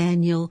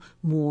Nathaniel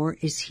Moore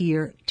is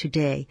here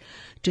today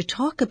to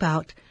talk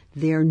about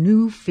their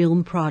new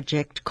film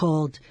project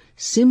called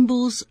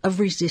Symbols of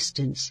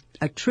Resistance,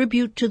 a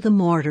tribute to the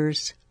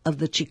martyrs of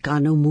the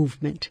Chicano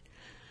movement.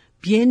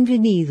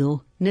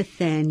 Bienvenido,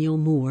 Nathaniel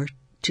Moore,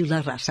 to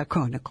La Raza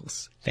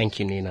Chronicles. Thank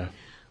you, Nina.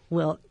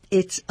 Well,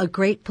 it's a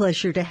great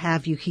pleasure to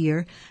have you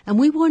here, and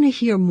we want to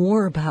hear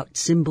more about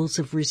Symbols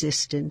of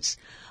Resistance.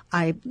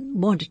 I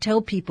want to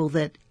tell people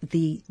that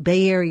the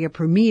Bay Area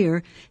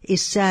premiere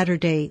is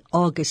Saturday,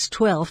 August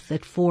 12th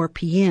at 4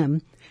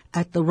 p.m.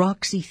 at the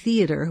Roxy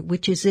Theater,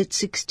 which is at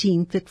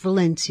 16th at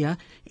Valencia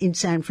in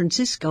San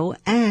Francisco,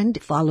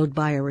 and followed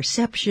by a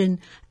reception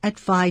at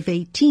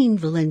 518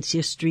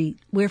 Valencia Street,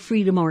 where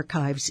Freedom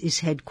Archives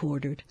is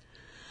headquartered.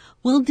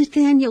 Well,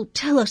 Nathaniel,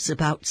 tell us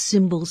about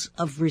Symbols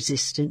of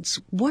Resistance.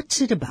 What's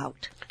it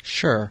about?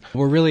 Sure.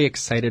 We're really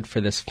excited for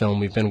this film.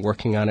 We've been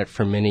working on it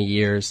for many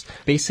years.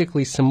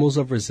 Basically, Symbols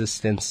of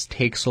Resistance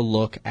takes a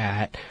look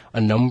at a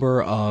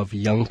number of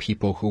young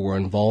people who were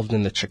involved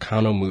in the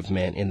Chicano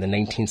movement in the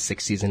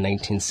 1960s and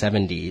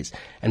 1970s.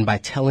 And by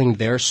telling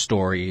their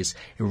stories,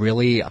 it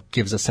really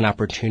gives us an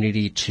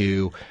opportunity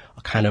to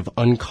kind of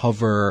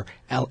uncover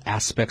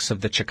aspects of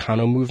the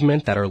Chicano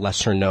movement that are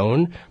lesser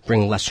known,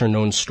 bring lesser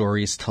known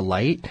stories to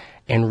light,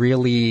 and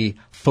really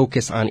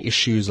focus on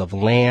issues of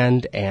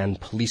land and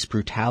police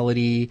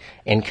brutality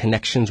and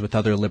connections with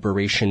other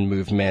liberation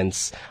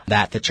movements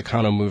that the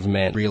Chicano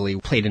movement really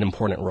played an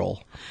important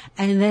role.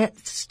 And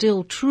that's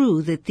still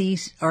true, that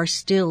these are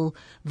still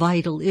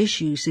vital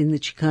issues in the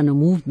Chicano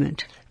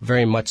movement.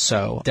 Very much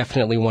so.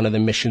 Definitely one of the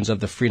missions of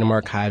the Freedom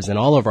Archives in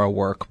all of our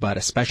work, but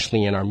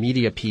especially in our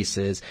media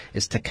pieces,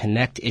 is to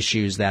connect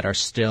issues that are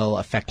still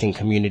affecting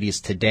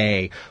communities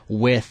today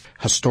with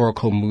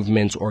historical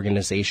movements,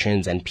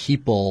 organizations, and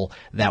people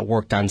that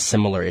worked on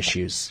similar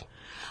issues.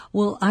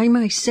 Well, I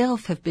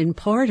myself have been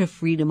part of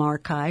Freedom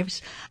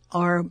Archives.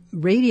 Our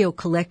radio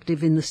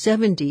collective in the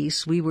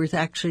 70s, we were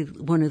actually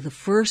one of the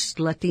first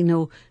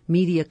Latino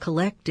media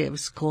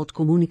collectives called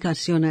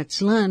Comunicación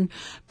Aztlán,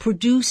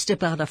 produced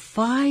about a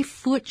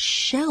 5-foot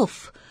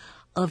shelf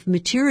of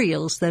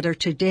materials that are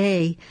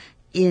today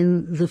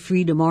in the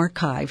Freedom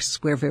Archives,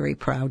 we're very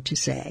proud to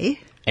say.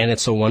 And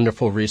it's a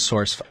wonderful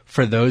resource.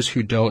 For those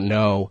who don't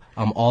know,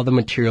 all the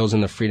materials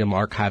in the Freedom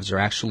Archives are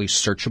actually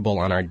searchable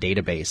on our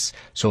database.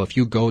 So if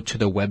you go to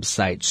the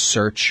website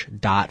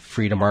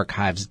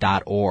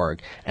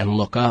search.freedomarchives.org and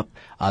look up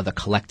the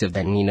collective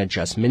that Nina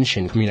just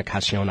mentioned,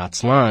 Comunicación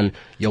Aztlán,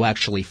 you'll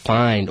actually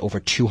find over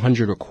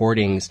 200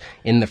 recordings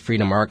in the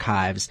Freedom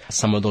Archives.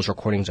 Some of those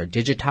recordings are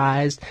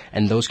digitized,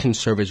 and those can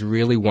serve as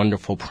really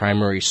wonderful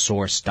primary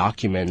source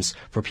documents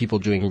for people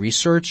doing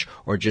research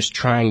or just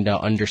trying to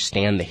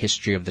understand the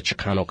history of the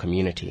Chicano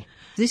community.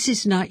 This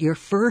is not your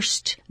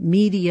first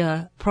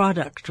media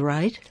product,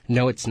 right?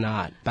 No, it's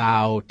not.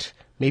 About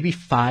maybe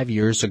 5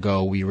 years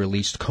ago, we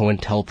released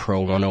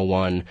COINTELPRO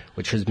 101,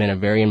 which has been a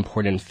very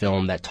important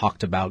film that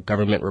talked about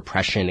government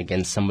repression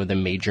against some of the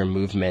major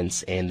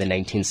movements in the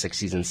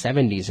 1960s and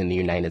 70s in the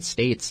United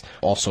States,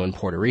 also in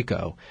Puerto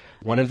Rico.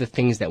 One of the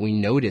things that we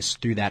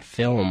noticed through that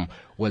film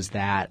was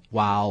that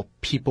while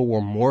people were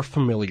more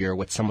familiar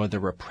with some of the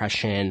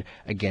repression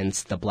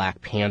against the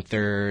Black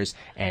Panthers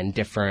and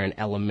different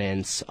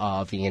elements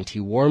of the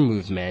anti-war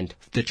movement,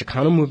 the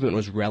Chicano movement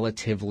was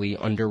relatively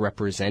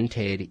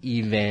underrepresented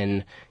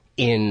even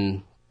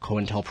in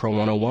COINTELPRO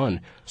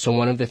 101. So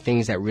one of the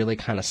things that really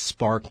kind of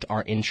sparked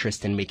our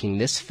interest in making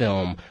this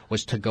film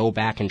was to go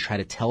back and try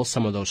to tell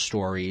some of those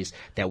stories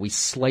that we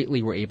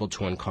slightly were able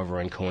to uncover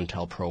in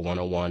COINTELPRO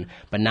 101,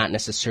 but not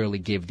necessarily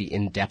give the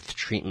in-depth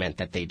treatment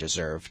that they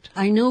deserved.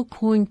 I know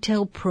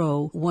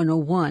COINTELPRO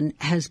 101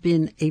 has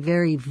been a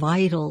very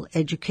vital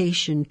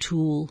education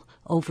tool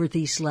over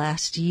these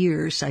last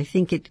years. I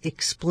think it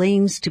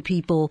explains to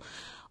people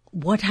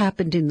what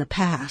happened in the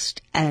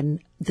past and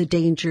the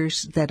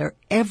dangers that are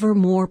ever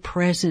more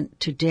present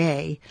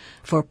today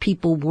for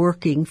people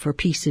working for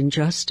peace and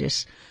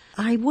justice.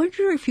 I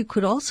wonder if you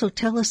could also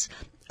tell us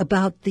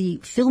about the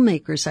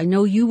filmmakers. I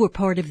know you were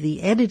part of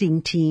the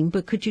editing team,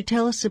 but could you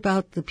tell us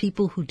about the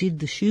people who did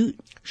the shoot?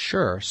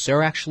 Sure. So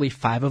there are actually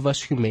 5 of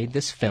us who made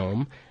this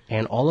film,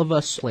 and all of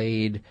us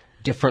played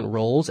different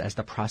roles as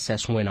the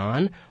process went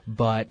on,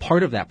 but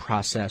part of that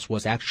process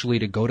was actually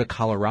to go to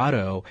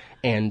Colorado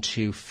and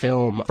to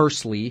film,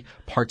 firstly,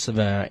 parts of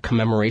a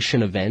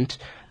commemoration event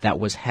that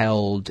was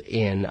held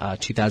in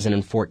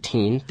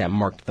 2014 that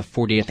marked the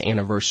 40th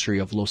anniversary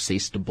of Los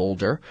Seis de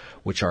Boulder,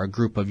 which are a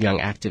group of young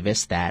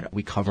activists that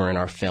we cover in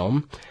our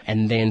film.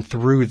 And then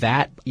through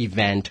that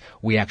event,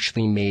 we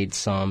actually made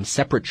some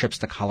separate trips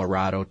to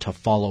Colorado to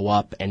follow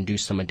up and do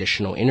some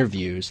additional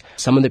interviews.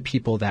 Some of the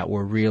people that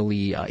were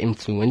really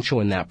influential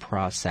in that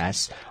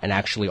process, and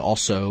actually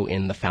also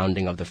in the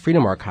founding of the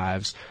Freedom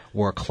Archives,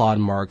 were Claude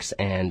Marks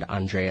and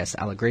Andreas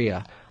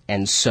Alegria.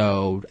 And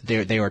so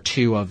they are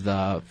 2 of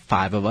the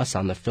 5 of us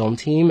on the film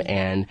team.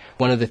 And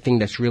one of the things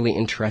that's really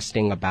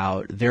interesting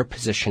about their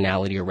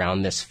positionality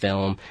around this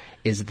film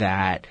is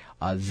that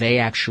they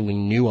actually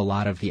knew a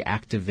lot of the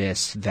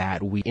activists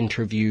that we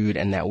interviewed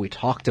and that we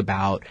talked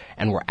about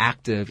and were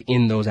active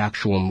in those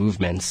actual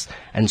movements.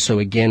 And so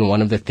again,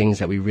 one of the things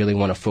that we really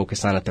want to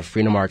focus on at the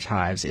Freedom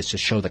Archives is to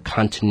show the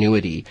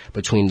continuity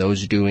between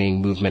those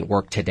doing movement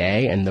work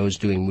today and those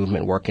doing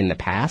movement work in the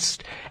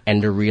past,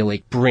 and to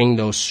really bring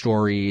those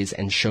stories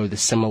and show the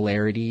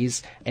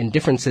similarities and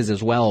differences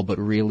as well, but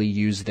really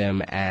use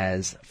them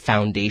as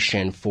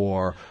foundation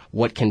for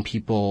what can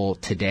people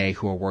today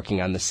who are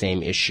working on the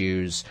same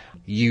issues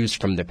use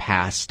from the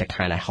past to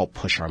kind of help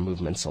push our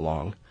movements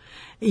along.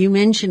 You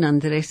mentioned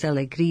Andres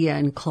Alegria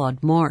and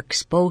Claude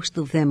Marks. Both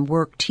of them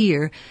worked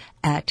here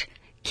at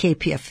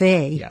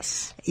KPFA.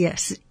 Yes.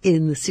 Yes,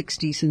 in the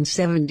 60s and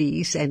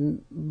 70s,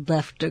 and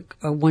left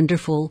a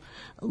wonderful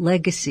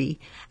legacy.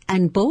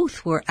 And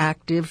both were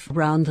active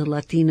around the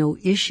Latino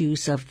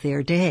issues of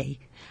their day,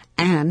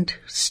 and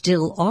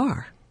still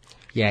are.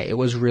 Yeah, it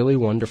was really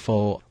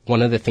wonderful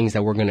one of the things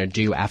that we're going to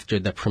do after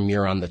the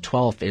premiere on the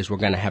 12th is we're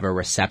going to have a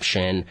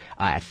reception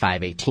at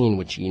 518,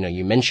 which,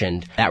 you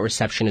mentioned. That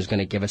reception is going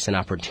to give us an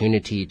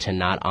opportunity to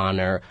not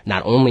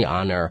only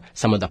honor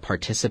some of the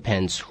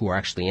participants who are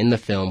actually in the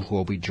film who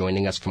will be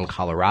joining us from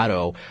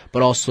Colorado,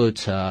 but also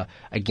to,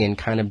 again,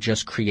 kind of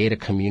just create a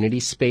community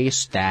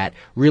space that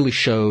really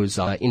shows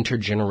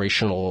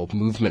intergenerational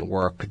movement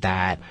work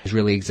that is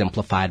really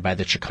exemplified by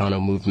the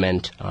Chicano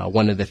movement.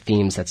 One of the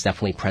themes that's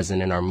definitely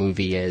present in our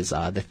movie is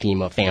the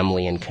theme of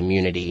family and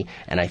community,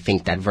 and I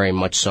think that very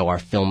much so our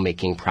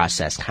filmmaking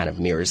process kind of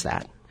mirrors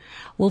that.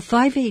 Well,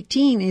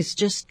 518 is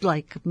just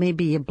like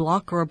maybe a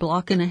block or a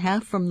block and a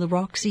half from the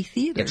Roxy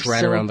Theater. It's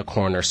right around the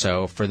corner.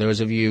 So for those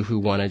of you who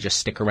want to just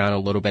stick around a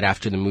little bit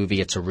after the movie,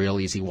 it's a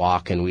real easy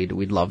walk, and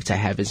we'd love to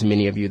have as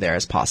many of you there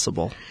as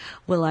possible.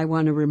 Well, I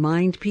want to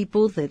remind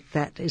people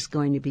that is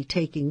going to be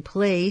taking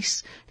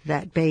place,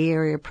 that Bay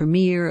Area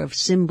premiere of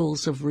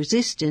Symbols of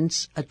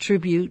Resistance, a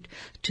tribute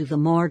to the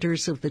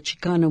martyrs of the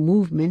Chicano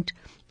movement,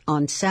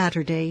 on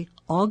Saturday,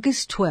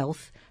 August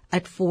 12th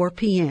at 4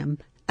 p.m.,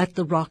 at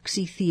the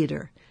Roxy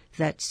Theater.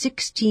 That's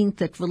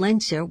 16th at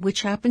Valencia,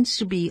 which happens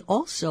to be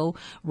also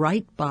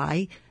right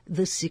by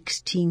the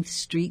 16th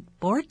Street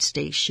BART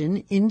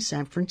station in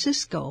San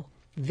Francisco.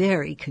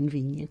 Very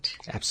convenient.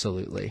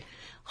 Absolutely.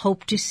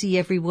 Hope to see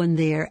everyone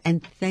there,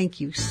 and thank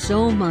you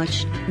so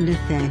much,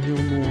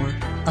 Nathaniel Moore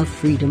of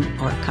Freedom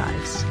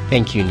Archives.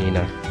 Thank you,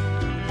 Nina.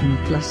 Un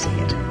placer.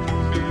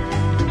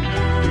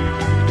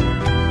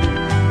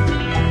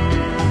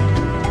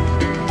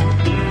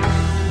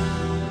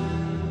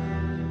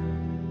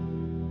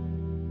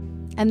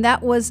 And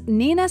that was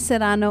Nina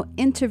Serrano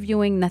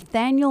interviewing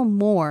Nathaniel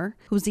Moore,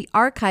 who's the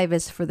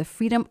archivist for the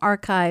Freedom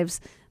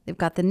Archives. They've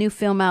got the new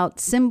film out,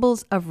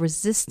 Symbols of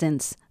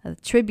Resistance, a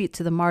tribute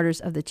to the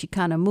martyrs of the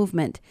Chicano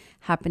movement,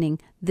 happening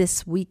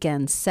this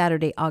weekend,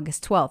 Saturday,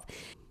 August 12th.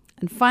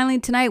 And finally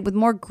tonight, with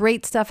more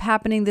great stuff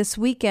happening this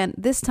weekend,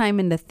 this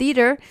time in the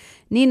theater,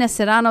 Nina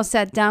Serrano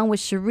sat down with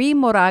Cherie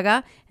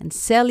Moraga and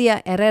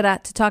Celia Herrera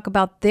to talk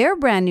about their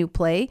brand new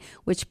play,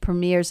 which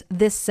premieres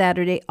this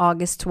Saturday,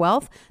 August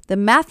 12th, The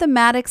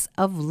Mathematics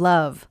of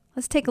Love.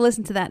 Let's take a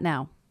listen to that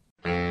now.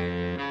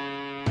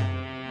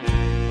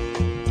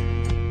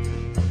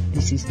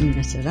 This is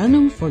Nina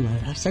Serrano for La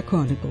Raza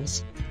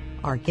Chronicles.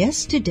 Our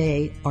guests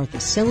today are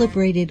the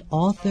celebrated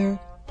author,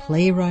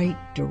 playwright,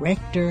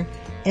 director,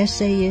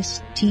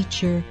 essayist,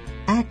 teacher,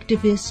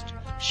 activist,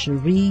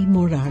 Cherie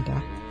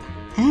Moraga,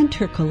 and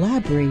her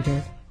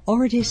collaborator,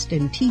 artist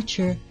and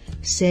teacher,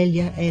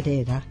 Celia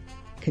Herrera,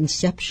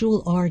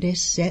 conceptual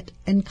artist, set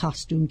and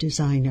costume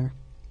designer.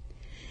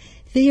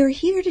 They are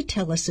here to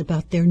tell us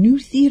about their new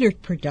theater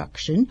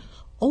production,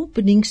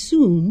 opening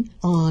soon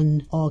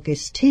on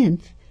August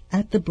 10th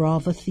at the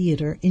Brava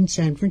Theater in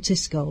San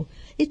Francisco.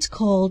 It's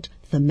called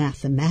The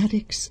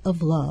Mathematics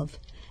of Love,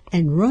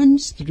 and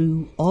runs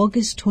through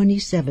August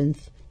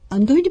 27th.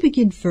 I'm going to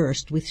begin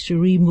first with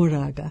Cherie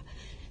Moraga.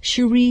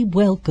 Cherie,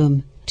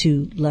 welcome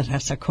to La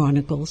Raza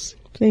Chronicles.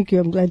 Thank you.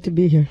 I'm glad to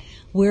be here.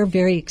 We're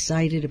very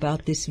excited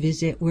about this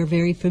visit. We're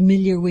very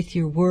familiar with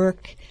your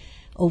work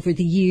over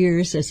the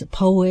years as a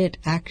poet,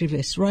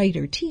 activist,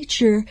 writer,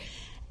 teacher,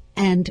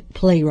 and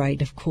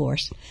playwright, of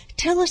course.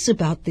 Tell us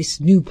about this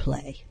new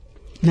play,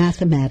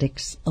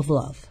 Mathematics of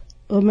Love.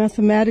 Well,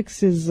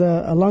 Mathematics is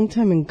a long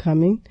time in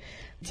coming.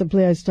 It's a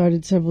play I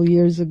started several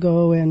years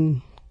ago,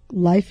 and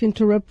life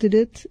interrupted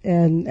it,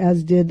 and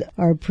as did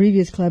our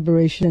previous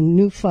collaboration,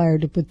 New Fire,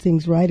 to put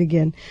things right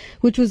again,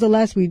 which was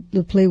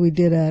the play we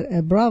did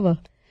at Brava.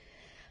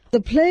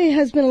 The play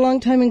has been a long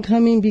time in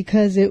coming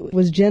because it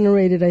was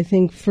generated, I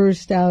think,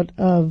 first out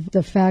of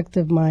the fact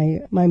of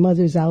my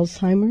mother's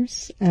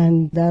Alzheimer's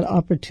and that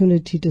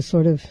opportunity to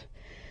sort of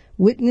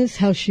witness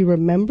how she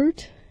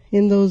remembered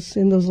in those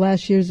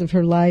last years of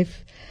her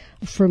life.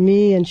 For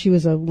me, and she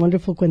was a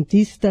wonderful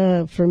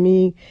cuentista, for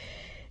me,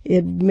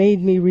 it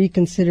made me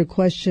reconsider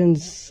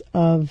questions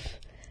of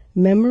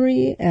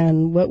memory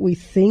and what we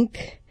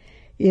think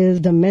is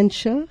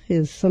dementia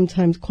is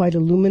sometimes quite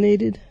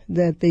illuminated,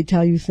 that they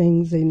tell you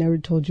things they never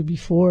told you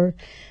before.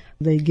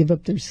 They give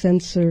up their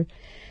censor.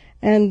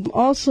 And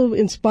also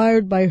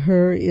inspired by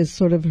her is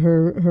sort of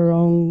her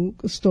own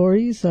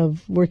stories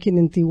of working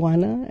in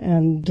Tijuana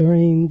and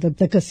during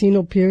the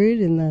casino period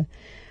in the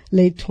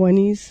late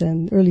 20s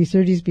and early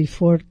 30s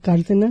before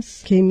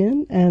Cárdenas came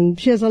in. And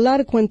she has a lot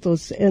of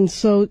cuentos. And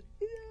so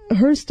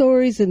her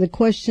stories and the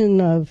question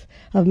of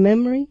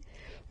memory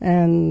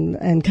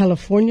and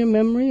California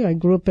memory. I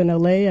grew up in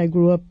L.A. I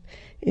grew up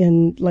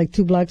in like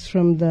 2 blocks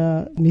from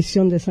the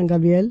Misión de San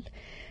Gabriel.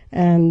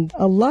 And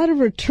a lot of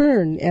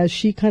return as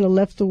she kind of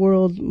left the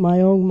world.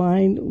 My own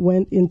mind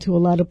went into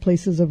a lot of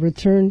places of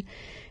return,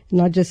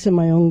 not just in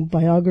my own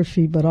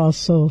biography, but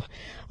also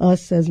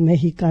us as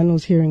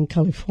Mexicanos here in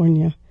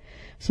California.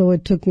 So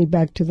it took me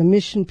back to the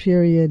mission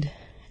period,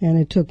 and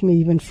it took me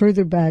even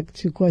further back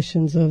to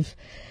questions of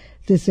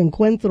this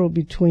encuentro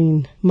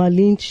between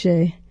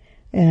Malinche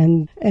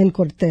and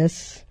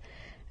Cortés,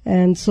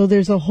 And so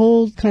there's a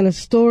whole kind of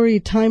story,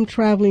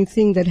 time-traveling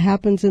thing that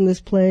happens in this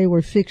play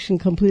where fiction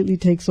completely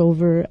takes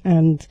over.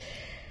 And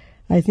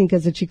I think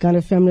as a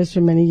Chicana feminist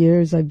for many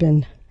years, I've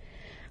been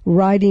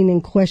writing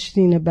and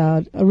questioning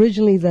about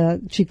originally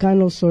the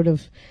Chicano sort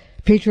of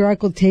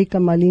patriarchal take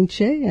on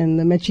Malinche and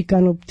the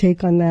Mexicano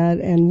take on that.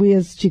 And we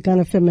as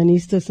Chicana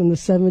feministas in the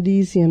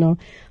 70s, you know,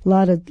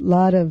 a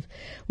lot of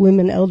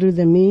women elder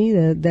than me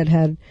that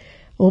had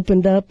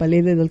opened up,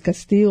 Aleida del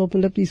Castillo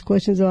opened up these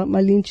questions about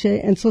Malinche.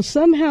 And so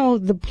somehow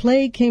the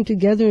play came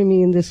together in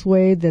me in this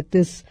way that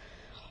this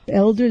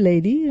elder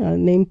lady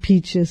named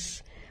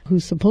Peaches,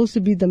 who's supposed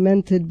to be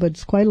demented but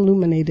is quite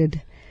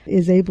illuminated,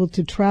 is able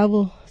to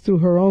travel through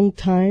her own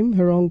time,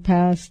 her own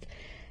past,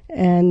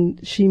 and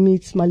she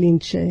meets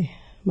Malinche.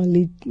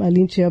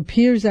 Malinche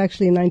appears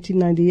actually in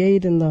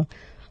 1998 in the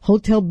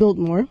Hotel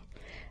Biltmore,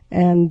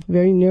 and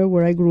very near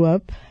where I grew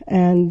up,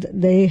 and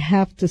they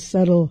have to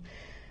settle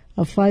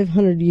a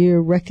 500-year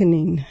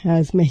reckoning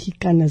as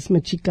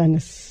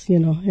Mexicanas, you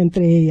know,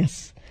 entre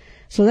ellas.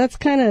 So that's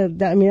kind of,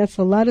 that's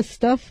a lot of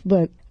stuff,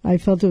 but I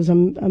felt it was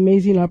an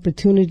amazing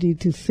opportunity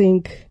to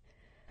think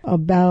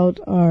about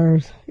our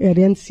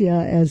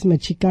herencia as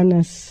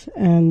Mexicanas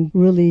and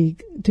really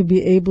to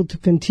be able to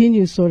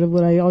continue sort of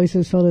what I always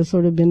have felt has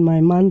sort of been my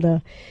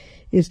manda,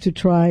 is to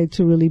try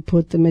to really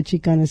put the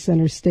Mexicana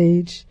center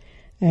stage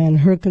and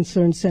her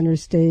concern center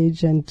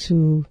stage, and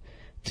to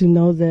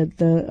know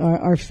that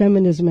our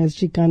feminism as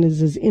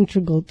Chicanas is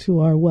integral to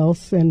our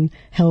wealth and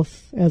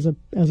health as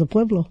a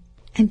pueblo.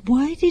 And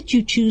why did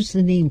you choose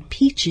the name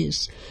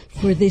Peaches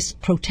for this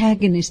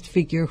protagonist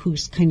figure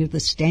who's kind of the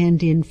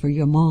stand-in for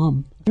your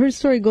mom? Her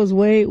story goes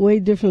way, way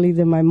differently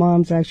than my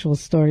mom's actual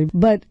story.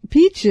 But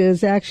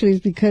Peaches actually is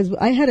because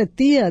I had a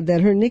tia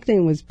that her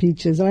nickname was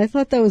Peaches, and I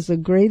thought that was the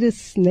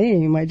greatest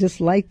name. I just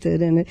liked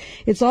it. And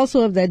it's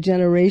also of that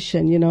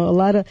generation, you know, a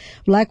lot of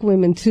black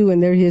women, too,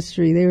 in their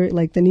history. They were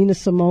like the Nina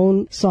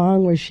Simone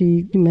song where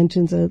she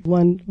mentions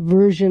one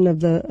version of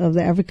the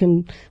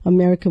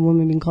African-American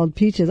woman being called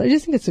Peaches. I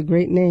just think it's a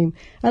great name.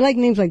 I like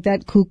names like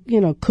that,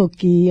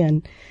 Cookie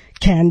and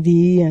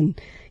Candy and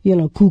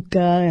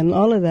Cuca and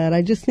all of that.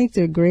 I just think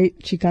they're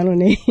great Chicano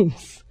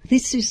names.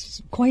 This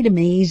is quite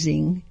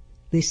amazing,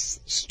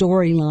 this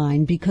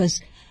storyline, because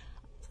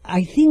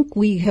I think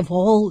we have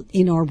all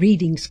in our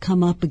readings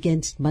come up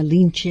against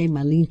Malinche,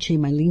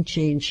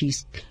 and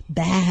she's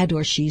bad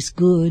or she's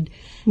good.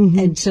 Mm-hmm.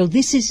 And so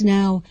this is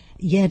now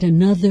yet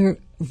another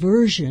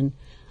version,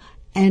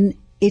 and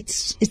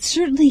it's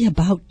certainly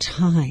about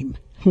time.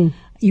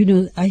 You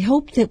know, I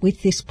hope that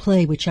with this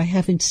play, which I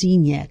haven't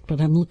seen yet, but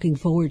I'm looking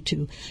forward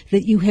to,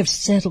 that you have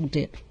settled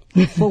it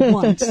for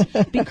once,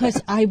 because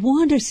I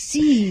want to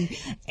see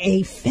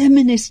a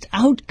feminist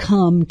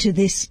outcome to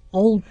this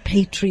old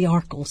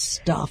patriarchal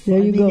stuff.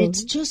 There you go.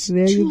 It's just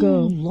too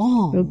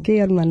long. Okay,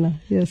 hermana.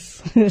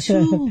 Yes.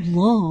 Too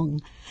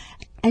long.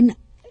 And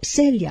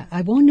Celia,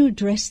 I want to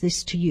address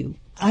this to you.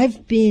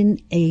 I've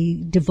been a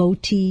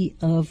devotee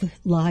of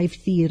live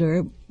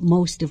theater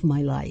most of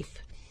my life.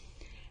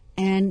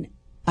 And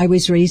I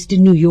was raised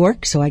in New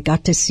York, so I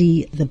got to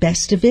see the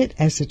best of it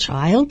as a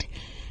child,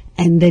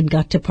 and then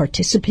got to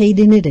participate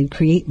in it and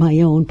create my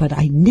own. But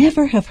I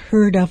never have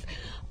heard of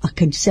a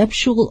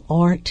conceptual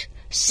art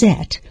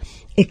set,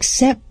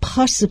 except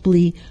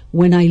possibly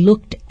when I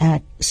looked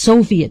at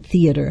Soviet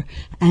theater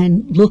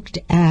and looked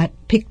at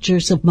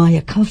pictures of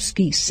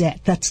Mayakovsky's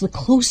set. That's the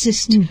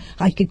closest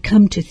I could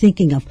come to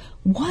thinking of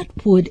what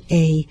would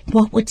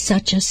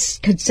such a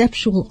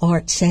conceptual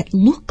art set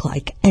look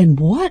like, and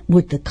what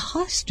would the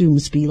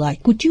costumes be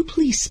like? Would you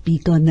please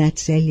speak on that,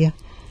 Celia?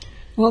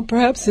 Well,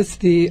 perhaps it's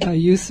the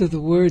use of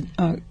the word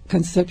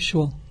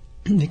conceptual,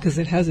 because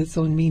it has its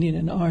own meaning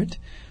in art,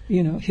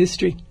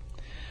 history,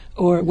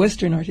 or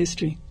Western art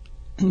history.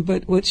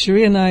 But what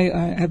Cherie and I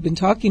have been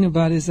talking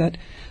about is that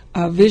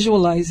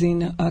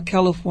visualizing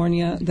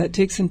California that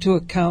takes into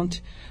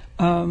account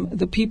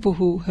the people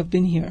who have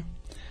been here.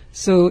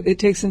 So it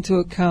takes into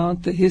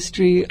account the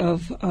history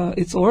of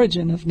its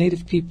origin of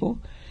Native people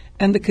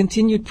and the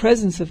continued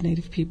presence of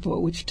Native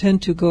people, which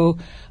tend to go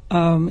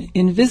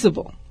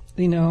invisible.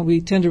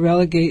 We tend to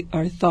relegate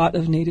our thought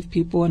of Native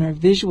people and our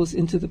visuals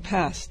into the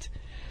past.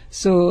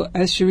 So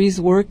as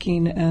Cherie's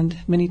working, and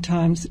many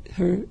times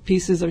her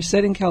pieces are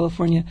set in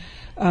California,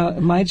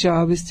 my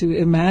job is to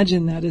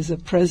imagine that as a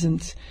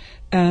present,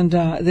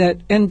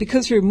 and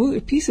because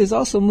her pieces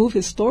also move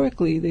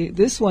historically.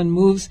 This one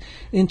moves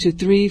into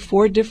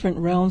 3-4 different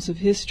realms of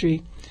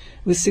history,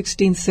 with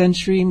 16th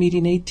century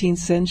meeting 18th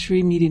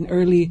century, meeting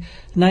early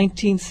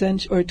 19th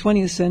century or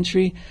 20th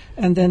century,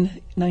 and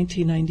then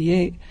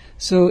 1998.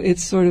 So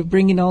it's sort of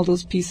bringing all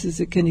those pieces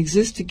that can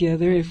exist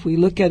together if we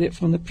look at it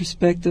from the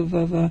perspective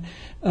of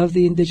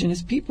the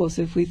indigenous peoples.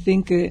 If we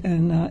think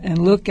and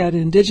look at an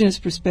indigenous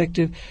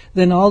perspective,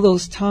 then all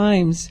those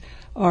times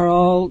are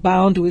all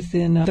bound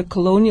within the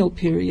colonial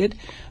period,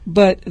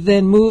 but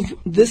then move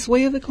this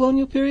way of the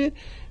colonial period,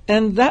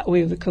 and that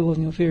way of the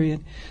colonial period.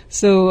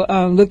 So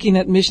looking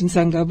at Mission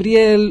San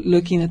Gabriel,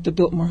 looking at the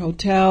Biltmore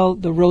Hotel,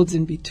 the roads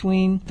in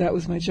between, that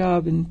was my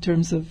job in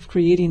terms of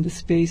creating the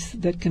space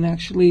that can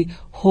actually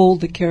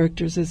hold the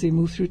characters as they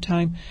move through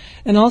time,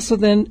 and also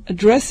then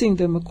addressing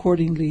them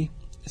accordingly.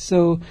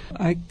 So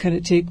I kind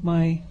of take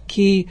my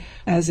key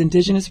as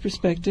indigenous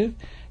perspective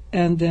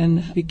and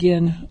then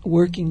begin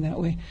working that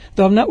way.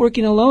 Though I'm not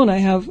working alone, I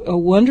have a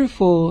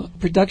wonderful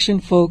production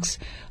folks,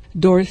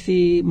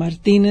 Dorothy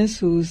Martinez,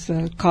 who's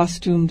a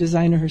costume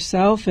designer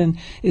herself and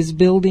is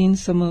building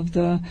some of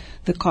the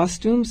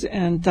costumes,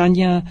 and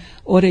Tanya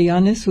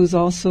Orellanes, who's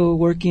also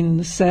working in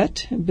the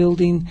set,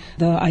 building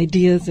the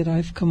ideas that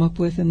I've come up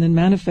with and then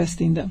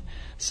manifesting them.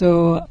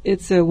 So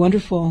it's a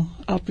wonderful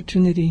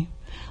opportunity.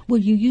 Well,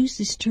 you use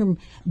this term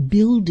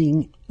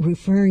building,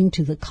 referring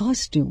to the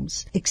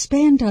costumes.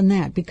 Expand on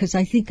that, because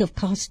I think of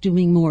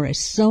costuming more as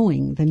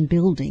sewing than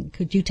building.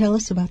 Could you tell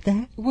us about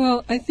that?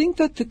 Well, I think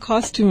that the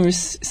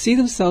costumers see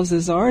themselves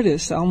as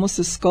artists, almost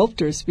as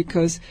sculptors,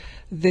 because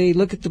they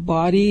look at the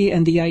body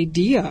and the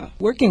idea.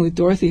 Working with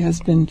Dorothy has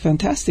been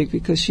fantastic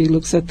because she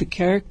looks at the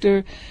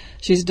character,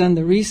 she's done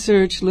the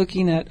research,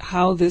 looking at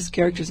how this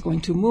character is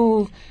going to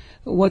move,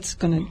 what's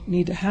going to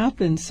need to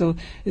happen. So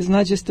it's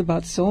not just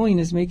about sewing,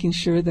 it's making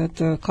sure that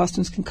the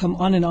costumes can come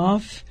on and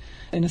off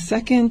in a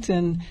second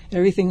and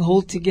everything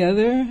hold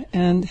together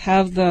and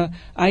have the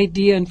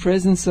idea and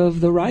presence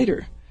of the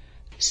writer.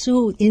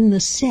 So in the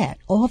set,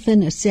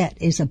 often a set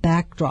is a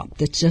backdrop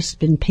that's just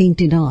been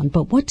painted on,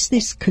 but what's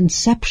this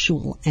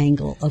conceptual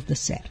angle of the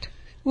set?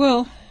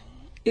 Well,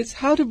 it's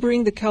how to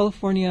bring the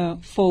California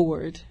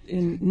forward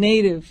in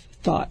native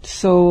thought.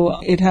 So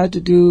it had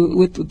to do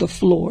with the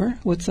floor,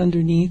 what's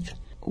underneath,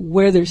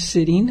 where they're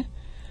sitting,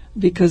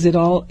 because it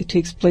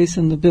takes place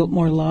in the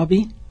Biltmore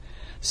lobby.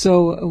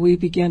 So we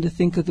began to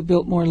think of the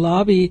Biltmore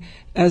lobby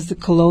as the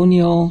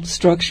colonial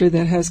structure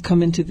that has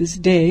come into this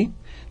day,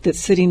 that's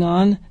sitting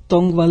on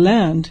Tongva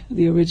land,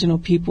 the original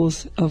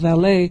peoples of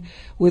LA,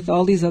 with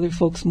all these other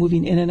folks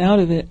moving in and out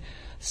of it.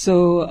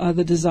 So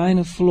the design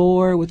of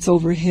floor, what's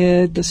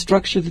overhead, the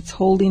structure that's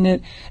holding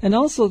it, and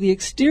also the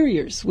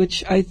exteriors,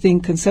 which I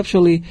think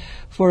conceptually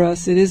for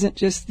us, it isn't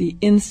just the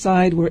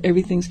inside where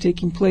everything's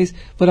taking place,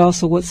 but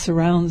also what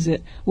surrounds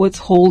it, what's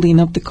holding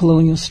up the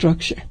colonial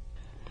structure.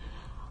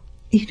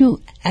 You know,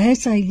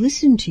 as I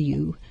listen to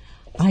you,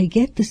 I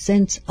get the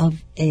sense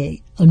of an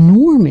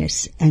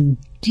enormous and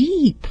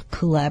deep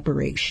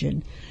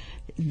collaboration.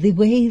 The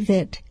way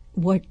that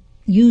what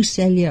you,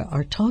 Celia,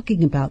 are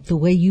talking about, the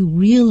way you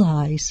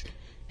realize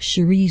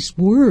Cherie's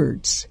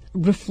words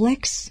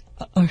reflects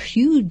a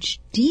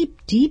huge,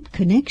 deep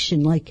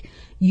connection. Like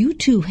you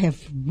two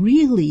have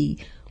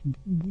really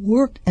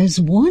worked as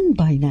one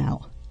by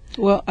now.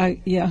 Well,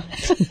 yeah.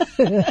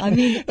 I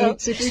mean,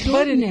 it's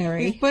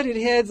extraordinary. We've butted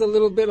heads a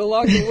little bit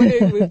along the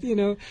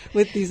way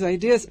with these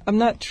ideas. I'm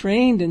not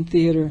trained in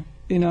theater.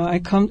 I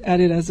come at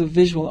it as a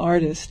visual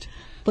artist.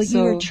 But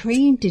you're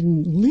trained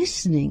in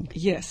listening.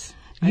 Yes.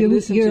 I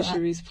listen to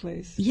Cherie's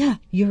plays. Yeah,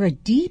 you're a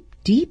deep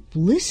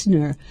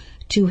listener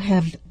to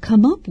have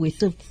come up with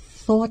the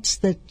thoughts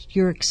that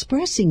you're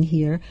expressing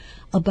here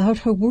about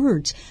her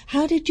words.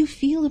 How did you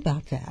feel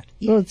about that?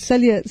 Well,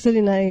 Celia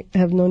and I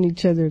have known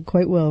each other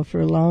quite well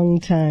for a long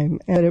time.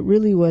 And it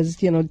really was,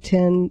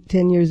 10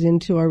 years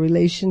into our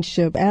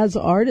relationship as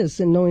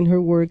artists and knowing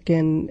her work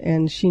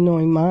and she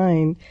knowing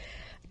mine,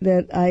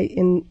 that I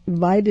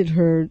invited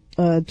her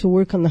to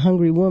work on The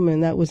Hungry Woman.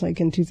 That was like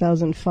in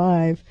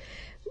 2005.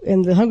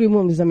 And The Hungry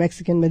Woman is a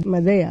Mexican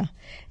Medea.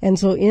 And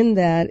so in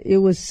that, it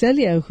was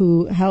Celia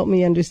who helped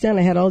me understand.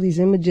 I had all these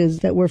images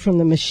that were from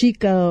the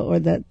Mexica or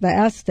the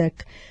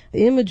Aztec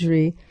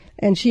imagery.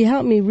 And she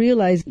helped me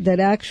realize that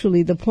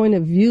actually the point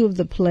of view of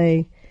the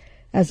play,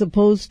 as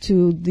opposed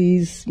to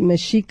these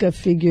Mexica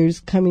figures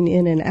coming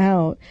in and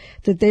out,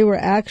 that they were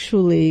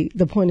actually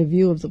the point of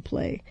view of the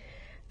play.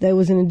 That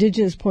was an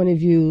indigenous point of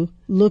view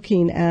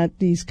looking at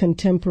these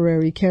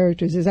contemporary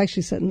characters. It's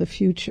actually set in the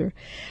future.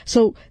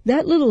 So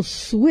that little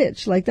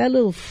switch, like that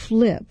little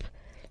flip,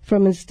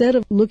 from instead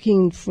of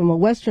looking from a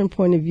Western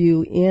point of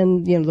view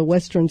in, the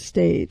Western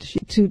stage,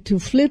 to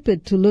flip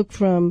it, to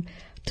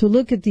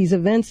look at these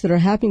events that are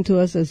happening to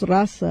us as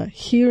Raza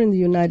here in the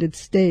United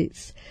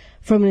States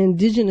from an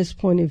indigenous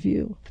point of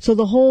view. So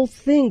the whole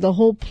thing, the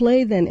whole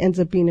play then ends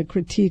up being a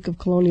critique of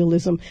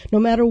colonialism, no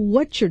matter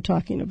what you're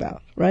talking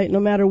about, right? No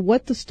matter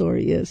what the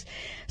story is.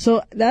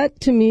 So that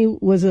to me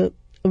was a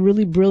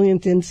really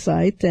brilliant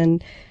insight,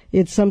 and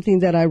it's something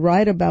that I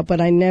write about,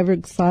 but I never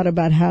thought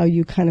about how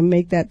you kind of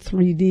make that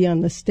 3D on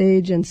the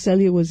stage, and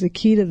Celia was the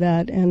key to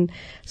that. And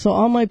so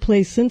all my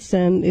plays since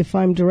then, if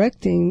I'm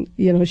directing,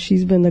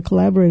 she's been the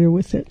collaborator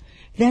with it.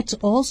 That's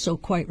also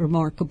quite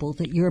remarkable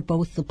that you're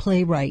both the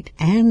playwright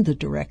and the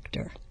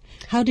director.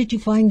 How did you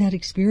find that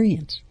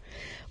experience?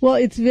 Well,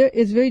 it's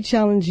very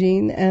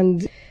challenging,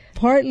 and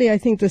partly I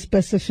think the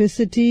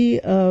specificity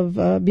of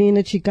being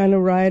a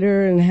Chicano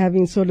writer and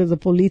having sort of the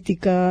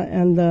politica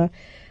and the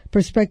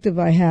perspective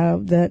I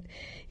have, that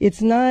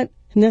it's not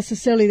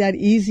necessarily that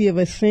easy of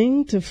a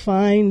thing to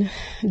find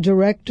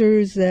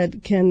directors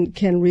that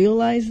can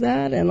realize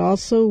that. And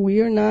also,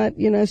 we are not,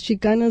 as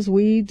Chicanas,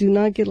 we do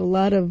not get a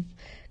lot of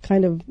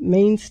kind of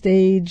main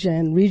stage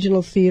and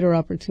regional theater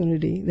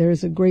opportunity. There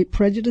is a great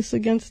prejudice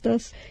against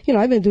us.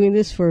 I've been doing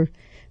this for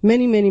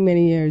many, many,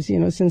 many years,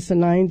 since the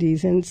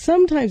 90s. And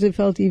sometimes it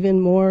felt even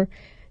more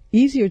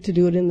easier to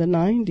do it in the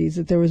 90s,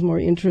 that there was more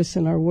interest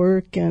in our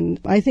work. And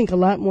I think a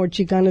lot more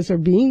Chicanas are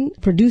being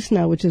produced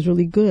now, which is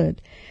really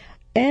good.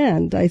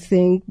 And I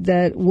think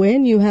that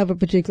when you have a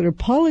particular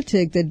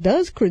politic that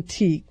does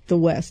critique the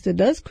West, it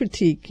does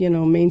critique,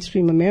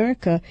 mainstream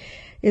America,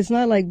 it's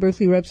not like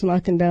Berkeley reps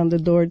knocking down the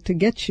door to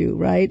get you,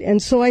 right? And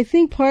so I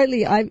think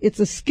partly it's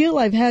a skill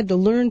I've had to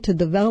learn to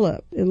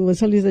develop. It was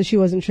something that she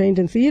wasn't trained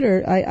in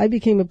theater. I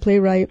became a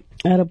playwright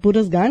out of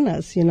puras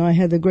ganas. I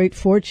had the great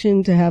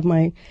fortune to have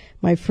my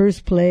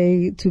first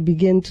play to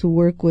begin to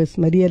work with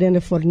Maria Elena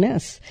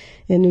Fornes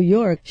in New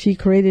York. She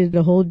created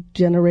a whole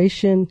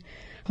generation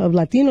of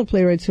Latino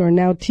playwrights who are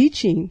now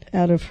teaching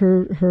out of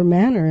her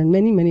manner in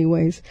many, many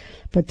ways.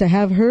 But to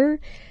have her,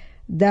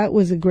 that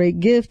was a great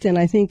gift. And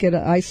I think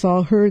I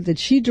saw her, that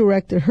she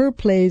directed her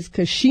plays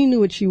because she knew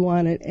what she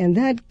wanted. And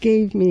that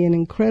gave me an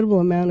incredible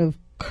amount of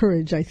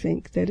courage, I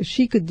think, that if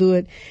she could do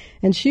it.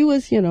 And she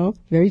was,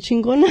 very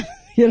chingona,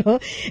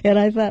 and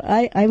I thought,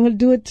 I'm going to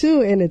do it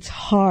too. And it's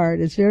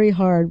hard. It's very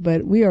hard.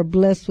 But we are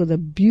blessed with a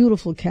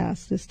beautiful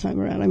cast this time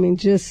around. I mean,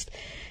 just...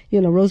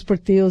 Rose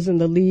Portillo's in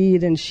the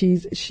lead, and she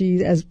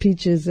as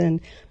Peaches,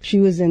 and she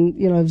was in,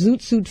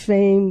 Zoot Suit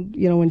fame,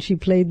 when she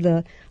played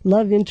the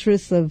love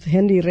interest of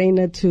Henry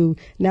Reina to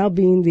now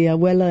being the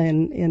abuela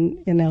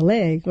in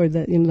L.A., or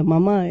the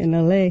mama in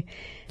L.A.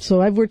 So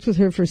I've worked with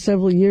her for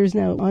several years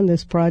now on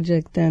this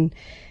project, and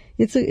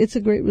it's a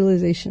great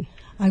realization.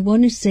 I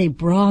want to say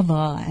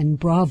brava and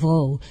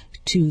bravo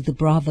to the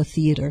Brava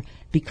Theater,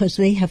 because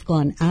they have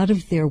gone out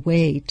of their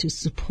way to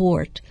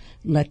support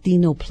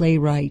Latino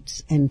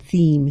playwrights and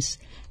themes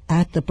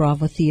at the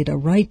Brava Theater,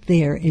 right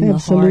there in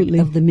Absolutely. The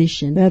heart of the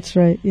mission. That's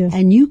right, yes.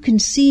 And you can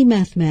see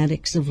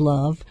Mathematics of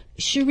Love.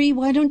 Cherie,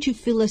 why don't you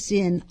fill us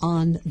in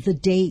on the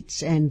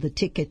dates and the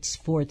tickets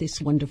for this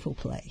wonderful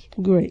play?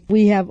 Great.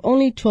 We have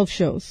only 12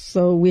 shows,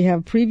 so we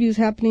have previews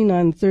happening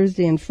on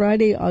Thursday and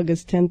Friday,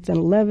 August 10th and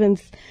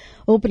 11th.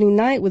 Opening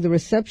night with the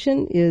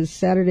reception is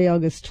Saturday,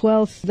 August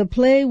 12th. The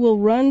play will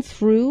run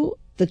through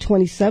the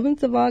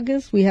 27th of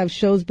August. We have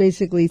shows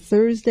basically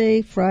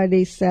Thursday,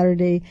 Friday,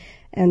 Saturday,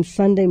 and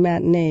Sunday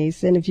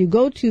matinees. And if you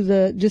go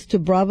to to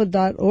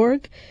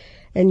brava.org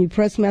and you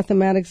press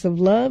Mathematics of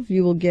Love,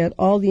 you will get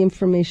all the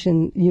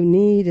information you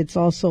need. It's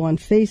also on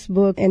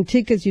Facebook. And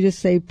tickets, you just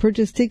say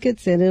purchase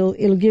tickets, and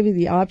it'll give you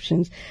the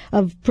options.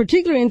 Of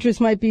particular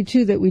interest might be,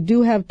 too, that we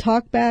do have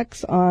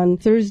talkbacks on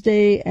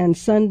Thursday and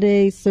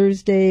Sunday,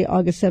 Thursday,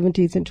 August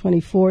 17th and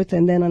 24th,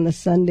 and then on the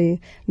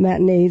Sunday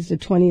matinees, the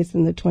 20th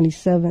and the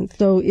 27th.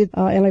 So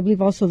and I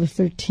believe also the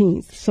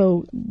 13th.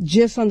 So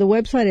just on the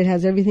website, it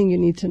has everything you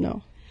need to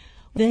know.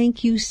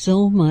 Thank you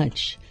so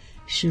much,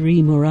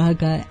 Cherie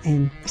Moraga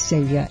and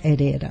Celia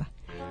Herrera.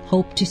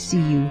 Hope to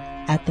see you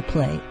at the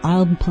play.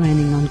 I'm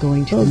planning on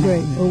going to the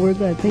great. matinee. Oh, we're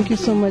glad. Thank you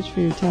so much for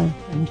your time.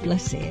 Un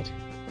placer.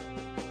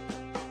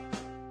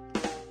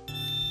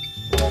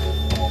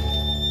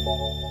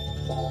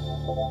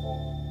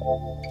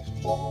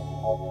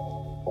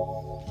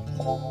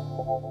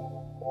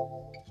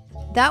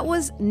 That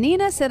was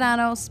Nina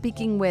Serrano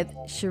speaking with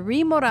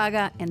Cherie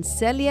Moraga and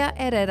Celia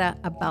Herrera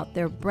about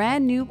their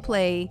brand new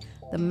play,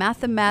 The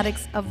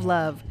Mathematics of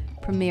Love,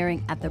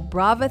 premiering at the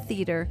Brava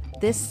Theater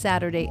this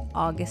Saturday,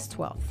 August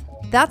 12th.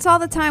 That's all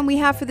the time we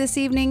have for this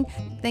evening.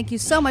 Thank you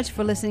so much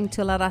for listening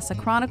to La Raza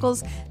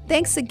Chronicles.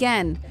 Thanks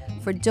again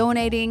for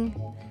donating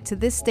to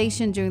this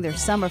station during their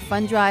summer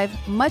fund drive.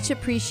 Much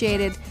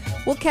appreciated.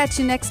 We'll catch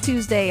you next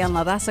Tuesday on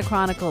La Raza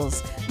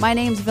Chronicles. My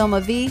name's Vilma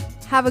V.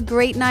 Have a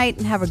great night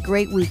and have a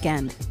great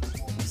weekend.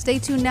 Stay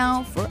tuned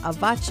now for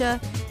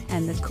Avacha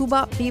and the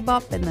Kubop,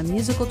 Bebop, and the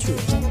Musical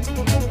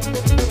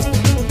Truth.